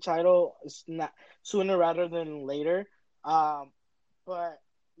NXT title sooner rather than later. But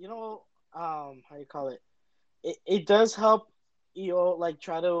you know, how you call it? It does help Io like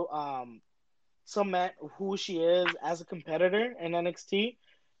try to cement who she is as a competitor in NXT,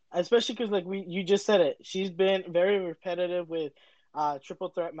 especially because like you just said it. She's been very repetitive with triple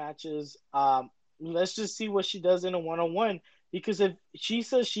threat matches. Let's just see what she does in a one-on-one. Because if she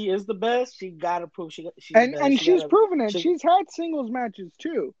says she is the best, she gotta prove she's and she's proven it. She's had singles matches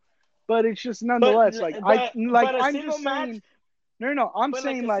too, but it's just nonetheless I'm just saying. No. I'm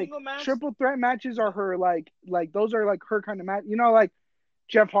saying like triple threat matches are her like those are like her kind of match. You know, like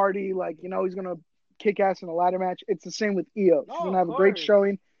Jeff Hardy, like he's gonna kick ass in a ladder match. It's the same with Io. She's gonna have a great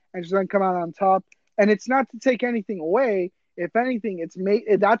showing and she's gonna come out on top. And it's not to take anything away. If anything,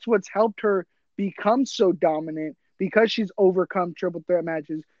 that's what's helped her become so dominant. Because she's overcome triple threat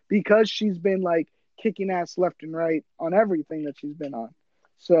matches, because she's been like kicking ass left and right on everything that she's been on.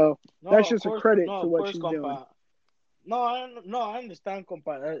 So that's just a credit to what she's doing. I understand,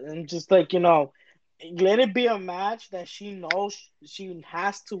 compa. And just like, let it be a match that she knows she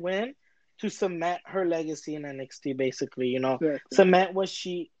has to win. to cement her legacy in NXT. Basically, you know, cement what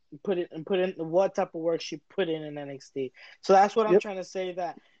she put in what type of work she put in NXT. So that's what I'm trying to say.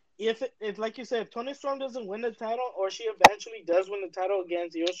 That if like you said, if Toni Storm doesn't win the title, or she eventually does win the title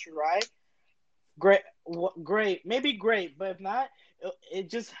against Io Shirai, great, maybe great, but if not, it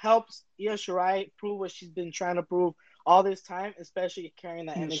just helps Io Shirai prove what she's been trying to prove all this time, especially carrying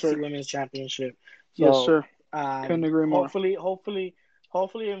the NXT Women's Championship. So, yes, sir. Couldn't agree more.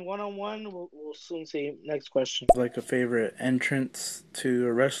 Hopefully, in one-on-one, we'll soon see. Next question. Like a favorite entrance to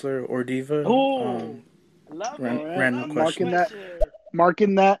a wrestler or diva? Ooh, love it. Random question.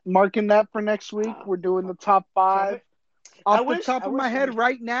 Marking that for next week. We're doing the top 5. Off the top of my head,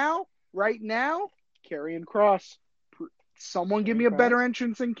 right now, Karrion Kross. Someone give me a better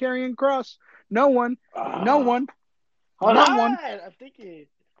entrance than Karrion Kross. No one. Hold on. I'm thinking.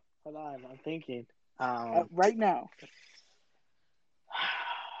 Right now.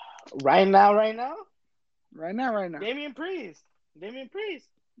 Right now. Damian Priest.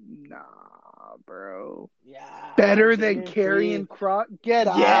 Nah, bro. Yeah. Better than Karrion Kross. Get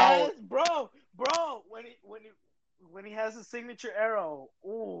out. Yes, bro. When he has a signature arrow.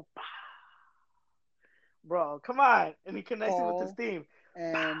 Ooh. Bro, come on. And he connects it with his team.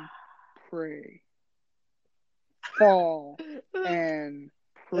 And pray. Fall and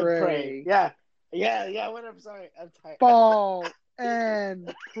pray. Yeah, whatever. Sorry. I'm tired. Fall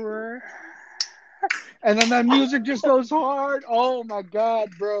and pray. And then that music just goes hard. Oh my God,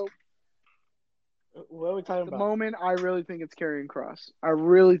 bro. What are we talking about? At the moment, I really think it's Karrion Kross. I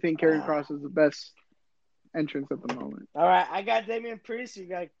really think Karrion Kross is the best entrance at the moment. All right, I got Damian Priest. You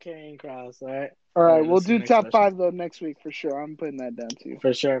got Karrion Kross. All right, we'll do top 5 though next week for sure. I'm putting that down too.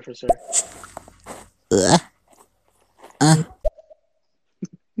 For sure.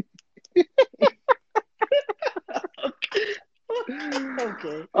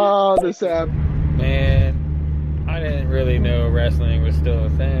 Okay. Oh, this app. Man, I didn't really know wrestling was still a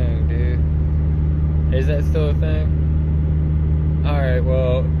thing, dude. Is that still a thing? Alright,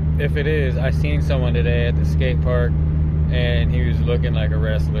 well, if it is, I seen someone today at the skate park, and he was looking like a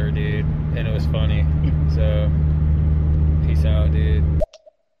wrestler, dude, and it was funny. So, peace out, dude.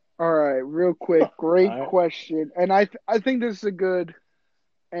 Alright, real quick, great question. And I think this is a good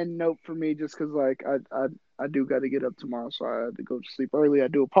end note for me, just because, like, I do got to get up tomorrow, so I had to go to sleep early. I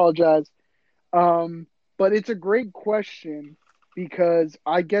do apologize. But it's a great question because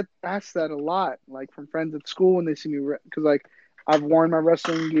I get asked that a lot, like from friends at school when they see me, because like I've worn my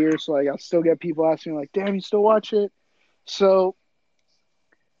wrestling gear, so like I still get people asking me like, "Damn, you still watch it?" So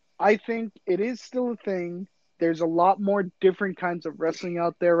I think it is still a thing. There's a lot more different kinds of wrestling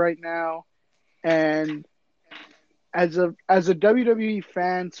out there right now, and as a WWE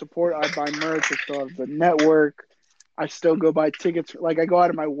fan, I buy merch. I still have the network. I still go buy tickets. Like I go out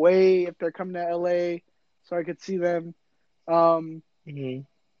of my way if they're coming to LA, so I could see them. And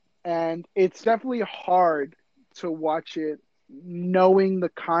it's definitely hard to watch it, knowing the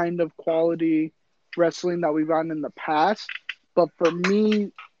kind of quality wrestling that we've gotten in the past. But for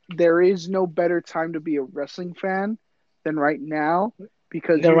me, there is no better time to be a wrestling fan than right now,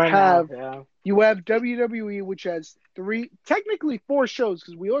 because you have WWE, which has technically 4 shows,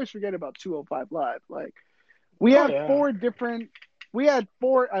 because we always forget about 205 Live. Like we have 4 different. We had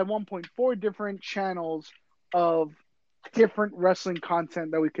 4 at one point, 4 different channels of different wrestling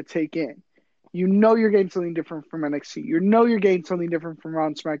content that we could take in. You know you're getting something different from NXT. You know you're getting something different from Raw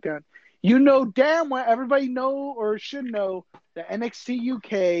and SmackDown. You know damn well, everybody know or should know that NXT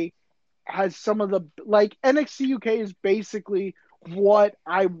UK has some of the, like, NXT UK is basically what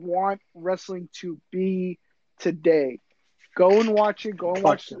I want wrestling to be today. Go and watch it. Go and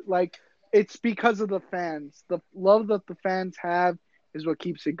watch it. Like, it's because of the fans. The love that the fans have is what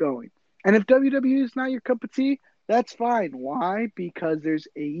keeps it going. And if WWE is not your cup of tea, that's fine. Why? Because there's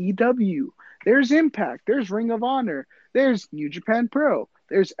AEW, there's Impact, there's Ring of Honor, there's New Japan Pro,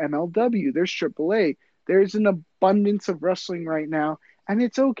 there's MLW, there's AAA. There's an abundance of wrestling right now, and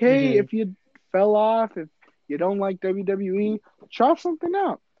it's okay if you fell off, if you don't like WWE, try something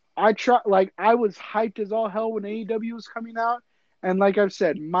out. I was hyped as all hell when AEW was coming out, and like I've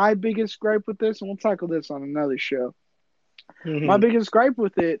said, my biggest gripe with this, and we'll tackle this on another show. My biggest gripe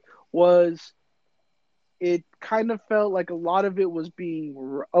with it was it kind of felt like a lot was being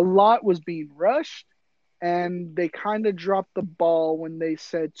rushed, and they kind of dropped the ball when they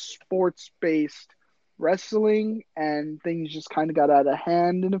said sports-based wrestling, and things just kind of got out of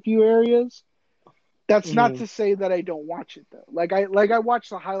hand in a few areas. That's not to say that I don't watch it though. Like I watch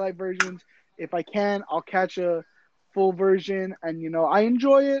the highlight versions. If I can, I'll catch a full version, and I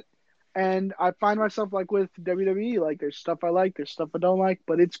enjoy it. And I find myself like with WWE, like there's stuff I like, there's stuff I don't like,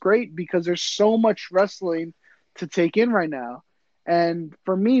 but it's great because there's so much wrestling to take in right now. And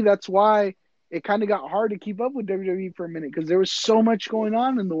for me, that's why it kind of got hard to keep up with WWE for a minute because there was so much going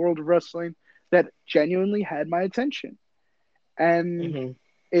on in the world of wrestling that genuinely had my attention. And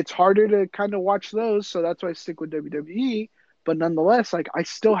it's harder to kind of watch those, so that's why I stick with WWE. But nonetheless, like I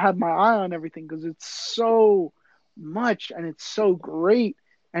still have my eye on everything because it's so much and it's so great.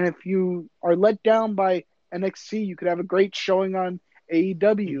 And if you are let down by NXT, you could have a great showing on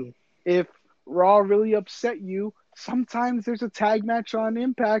AEW. If Raw really upset you, sometimes there's a tag match on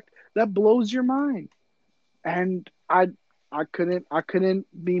Impact that blows your mind. And I couldn't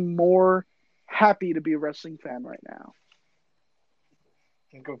be more happy to be a wrestling fan right now.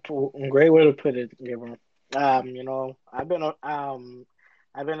 Great way to put it, Gabriel. I've been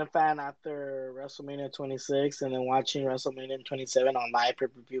a fan after WrestleMania 26 and then watching WrestleMania 27 on live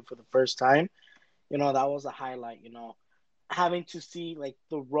pay-per-view for the first time. That was a highlight, having to see like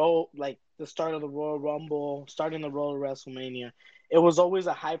the start of the Royal Rumble, starting the road to WrestleMania. It was always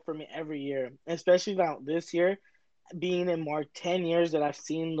a hype for me every year, especially now this year, being in more 10 years that I've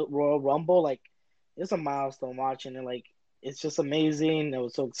seen the Royal Rumble. Like, it's a milestone watching it. Like, it's just amazing. I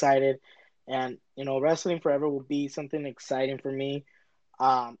was so excited. And, Wrestling Forever will be something exciting for me.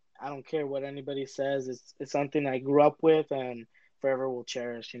 I don't care what anybody says. It's something I grew up with and forever will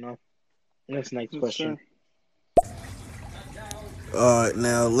cherish, Next question. All right,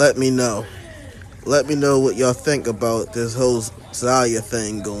 now let me know. Let me know what y'all think about this whole Zaya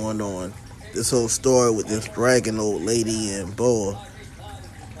thing going on. This whole story with this dragon old lady and boy.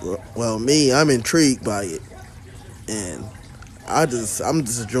 Well, me, I'm intrigued by it. And I'm just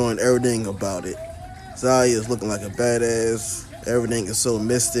enjoying everything about it. Zaya is looking like a badass. Everything is so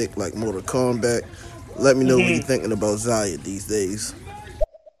mystic, like Mortal Kombat. Let me know what you're thinking about Zaya these days.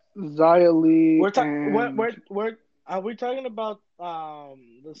 Xia Li. Are we talking about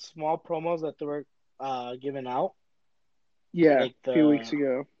the small promos that they were giving out? Yeah, a few weeks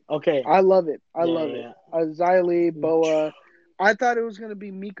ago. Okay. I love it. I love it. Xia Li, Boa. I thought it was going to be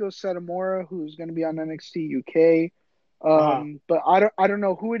Miko Satomura, who's going to be on NXT UK. But I don't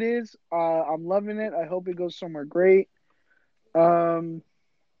know who it is. I'm loving it. I hope it goes somewhere great. We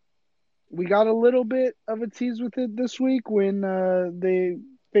got a little bit of a tease with it this week when they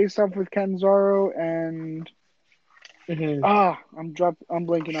faced off with Kanzaro and I'm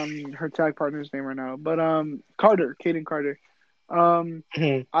blanking on her tag partner's name right now. But Kaden Carter.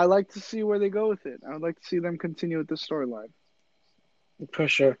 I like to see where they go with it. I would like to see them continue with the storyline. For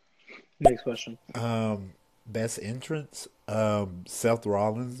sure. Next question. Best entrance, Seth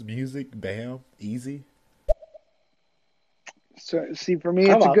Rollins music, bam, easy. So see, for me,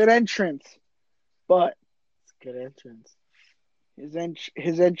 it's a good entrance, but it's a good entrance.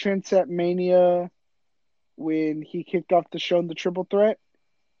 His entrance at Mania when he kicked off the show in the Triple Threat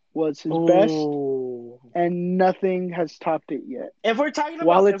was his best, and nothing has topped it yet. If we're talking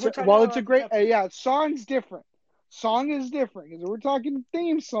about, it's a great, song's different. Song is different because we're talking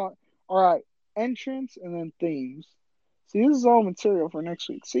theme song. All right, entrance and then themes. See, this is all material for next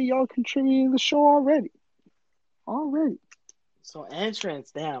week. See, y'all contributing to the show already. So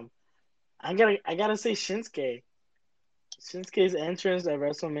entrance, damn. I gotta say Shinsuke. Shinsuke's entrance at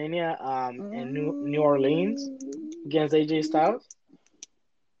WrestleMania in New Orleans against AJ Styles.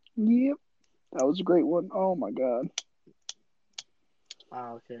 Yep. That was a great one. Oh my god.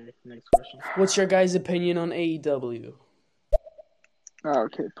 Okay, next question. What's your guys' opinion on AEW?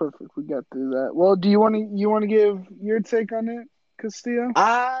 Okay, perfect. We got through that. Well, do you want to give your take on it, Castillo?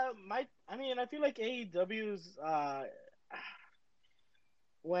 I feel like AEW's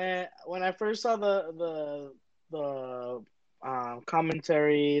when I first saw the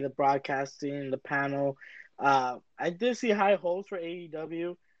commentary, the broadcasting, the panel, I did see high hopes for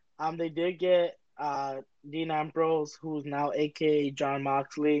AEW. They did get Dean Ambrose, who's now AKA Jon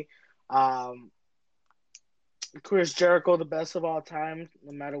Moxley. Chris Jericho, the best of all time,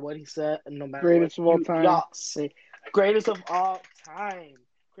 no matter what he said, no matter greatest of all time. Y'all say, greatest of all time,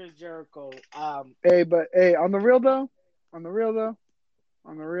 Chris Jericho. On the real though,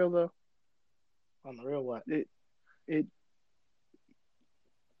 what?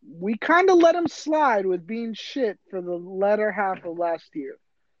 We kind of let him slide with being shit for the latter half of last year.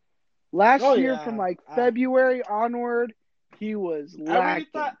 From like February onward, he was lacking.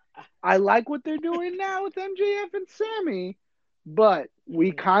 I like what they're doing now with MJF and Sammy, but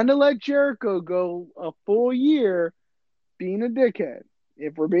we kind of let Jericho go a full year being a dickhead,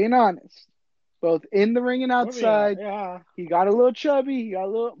 if we're being honest. Both in the ring and outside. He got a little chubby,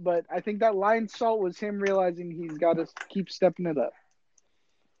 but I think that line salt was him realizing he's got to keep stepping it up.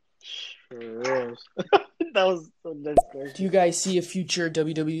 That was so next. Do you guys see a future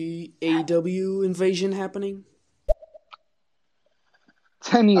WWE AEW invasion happening?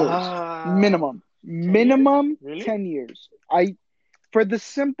 10 years. Minimum. 10 Really? 10 years. For the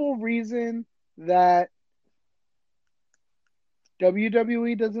simple reason that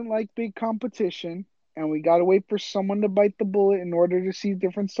WWE doesn't like big competition, and we gotta wait for someone to bite the bullet in order to see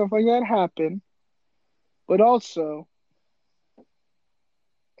different stuff like that happen. But also,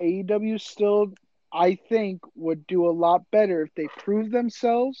 AEW still, I think, would do a lot better if they prove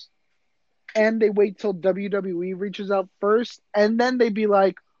themselves and they wait till WWE reaches out first, and then they'd be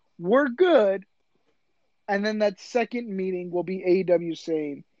like, we're good. And then that second meeting will be AEW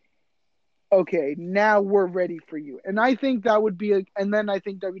saying, okay, now we're ready for you. And I think that would be and then I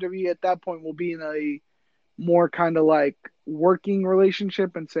think WWE at that point will be in a more kind of like working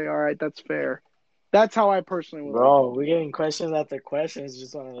relationship and say, all right, that's fair. That's how I personally would. Bro, we're getting questions after questions.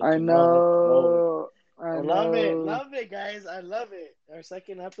 Just want to. I know. I love it, guys. I love it. Our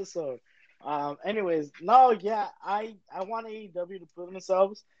second episode. Anyways, no, yeah, I want AEW to prove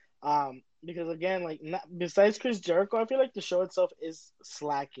themselves. Because again, like besides Chris Jericho, I feel like the show itself is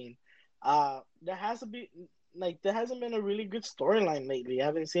slacking. There hasn't been a really good storyline lately. I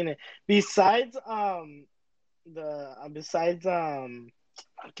haven't seen it. Besides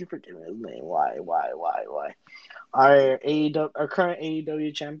I keep forgetting his name. Why? Our current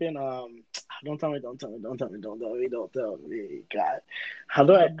AEW champion. Don't tell me. God, how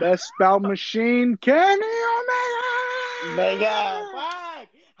do I? Best bout machine, Kenny Omega. Fuck.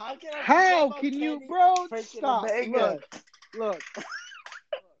 How can you, bro? Stop. Look.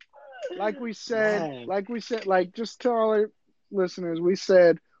 Like we said, just tell all our listeners, we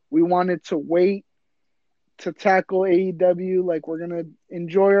said we wanted to wait to tackle AEW. Like, we're going to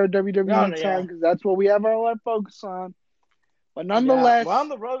enjoy our WWE time because that's what we have our life focus on. But nonetheless, we're on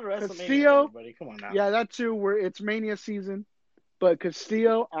the road to WrestleMania, Castillo, everybody. Come on now. Yeah, that too. It's Mania season. But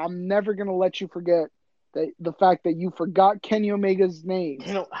Castillo, I'm never going to let you forget the fact that you forgot Kenny Omega's name.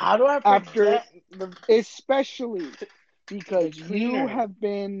 You know, how do I forget? Especially because you have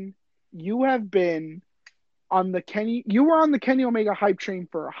been on the Kenny Omega hype train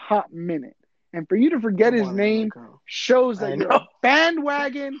for a hot minute. And for you to forget his name shows that you're a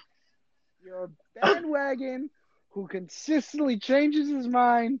bandwagon. You're a bandwagon who consistently changes his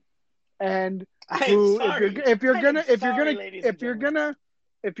mind, and who, if you're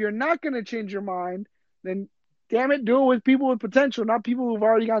not gonna change your mind, then damn it, do it with people with potential, not people who've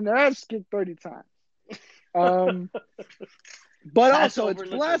already gotten their ass kicked 30 times. But also, it's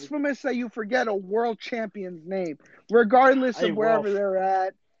blasphemous that you forget a world champion's name, regardless of wherever they're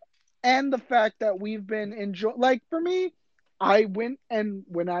at. And the fact that we've been enjoying, like for me, I went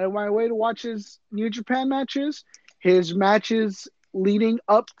out of my way to watch his New Japan matches. His matches leading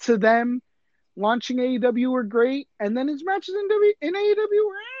up to them launching AEW were great, and then his matches in AEW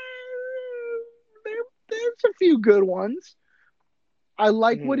were there's a few good ones. I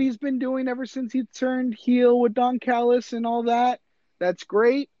like what he's been doing ever since he turned heel with Don Callis and all that. That's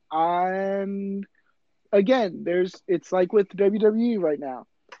great. And again, it's like with WWE right now.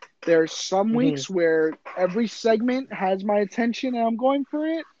 There's some weeks where every segment has my attention and I'm going for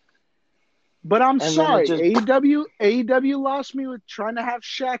it. But I'm sorry, AEW lost me with trying to have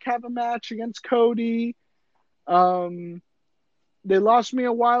Shaq have a match against Cody. They lost me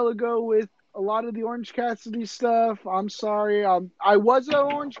a while ago with a lot of the Orange Cassidy stuff. I'm sorry. I was an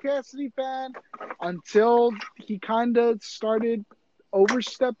Orange Cassidy fan until he kind of started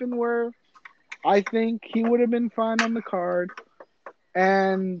overstepping where I think he would have been fine on the card.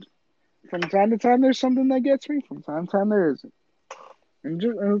 And from time to time, there's something that gets me. From time to time, there isn't. And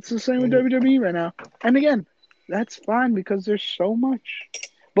it's the same with WWE right now. And again, that's fine because there's so much.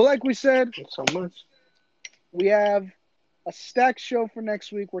 But like we said, so much. We have a stacked show for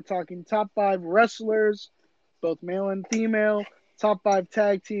next week. We're talking top 5 wrestlers, both male and female, top 5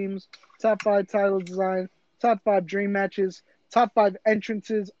 tag teams, top 5 title design, top 5 dream matches, top 5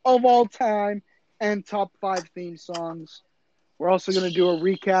 entrances of all time, and top 5 theme songs. We're also going to do a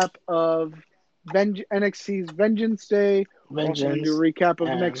recap of NXT's Vengeance Day. We're also going to do a recap of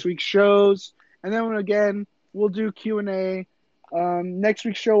next week's shows. And then again, we'll do Q&A. Next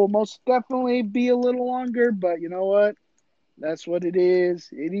week's show will most definitely be a little longer, but you know what? That's what it is.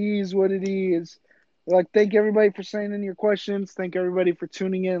 It is what it is. Thank everybody for sending in your questions. Thank everybody for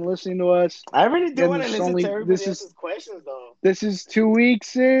tuning in and listening to us. I really do want to listen to everybody else's questions, though. This is 2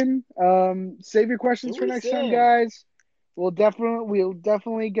 weeks in. Save your questions for next time, guys. We'll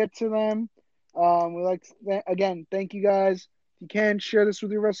definitely get to them. We like to again, thank you guys. If you can, share this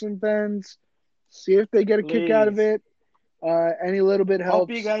with your wrestling fans. See if they get a kick out of it. Any little bit helps.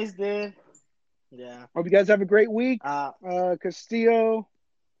 Hope you guys did. Yeah. Hope you guys have a great week. Castillo,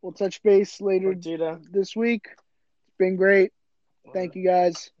 we'll touch base later this week. It's been great. Thank you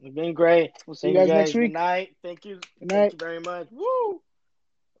guys. It's been great. We'll see you guys next week. Good night. Thank you. Good night. Thank you very much. Woo!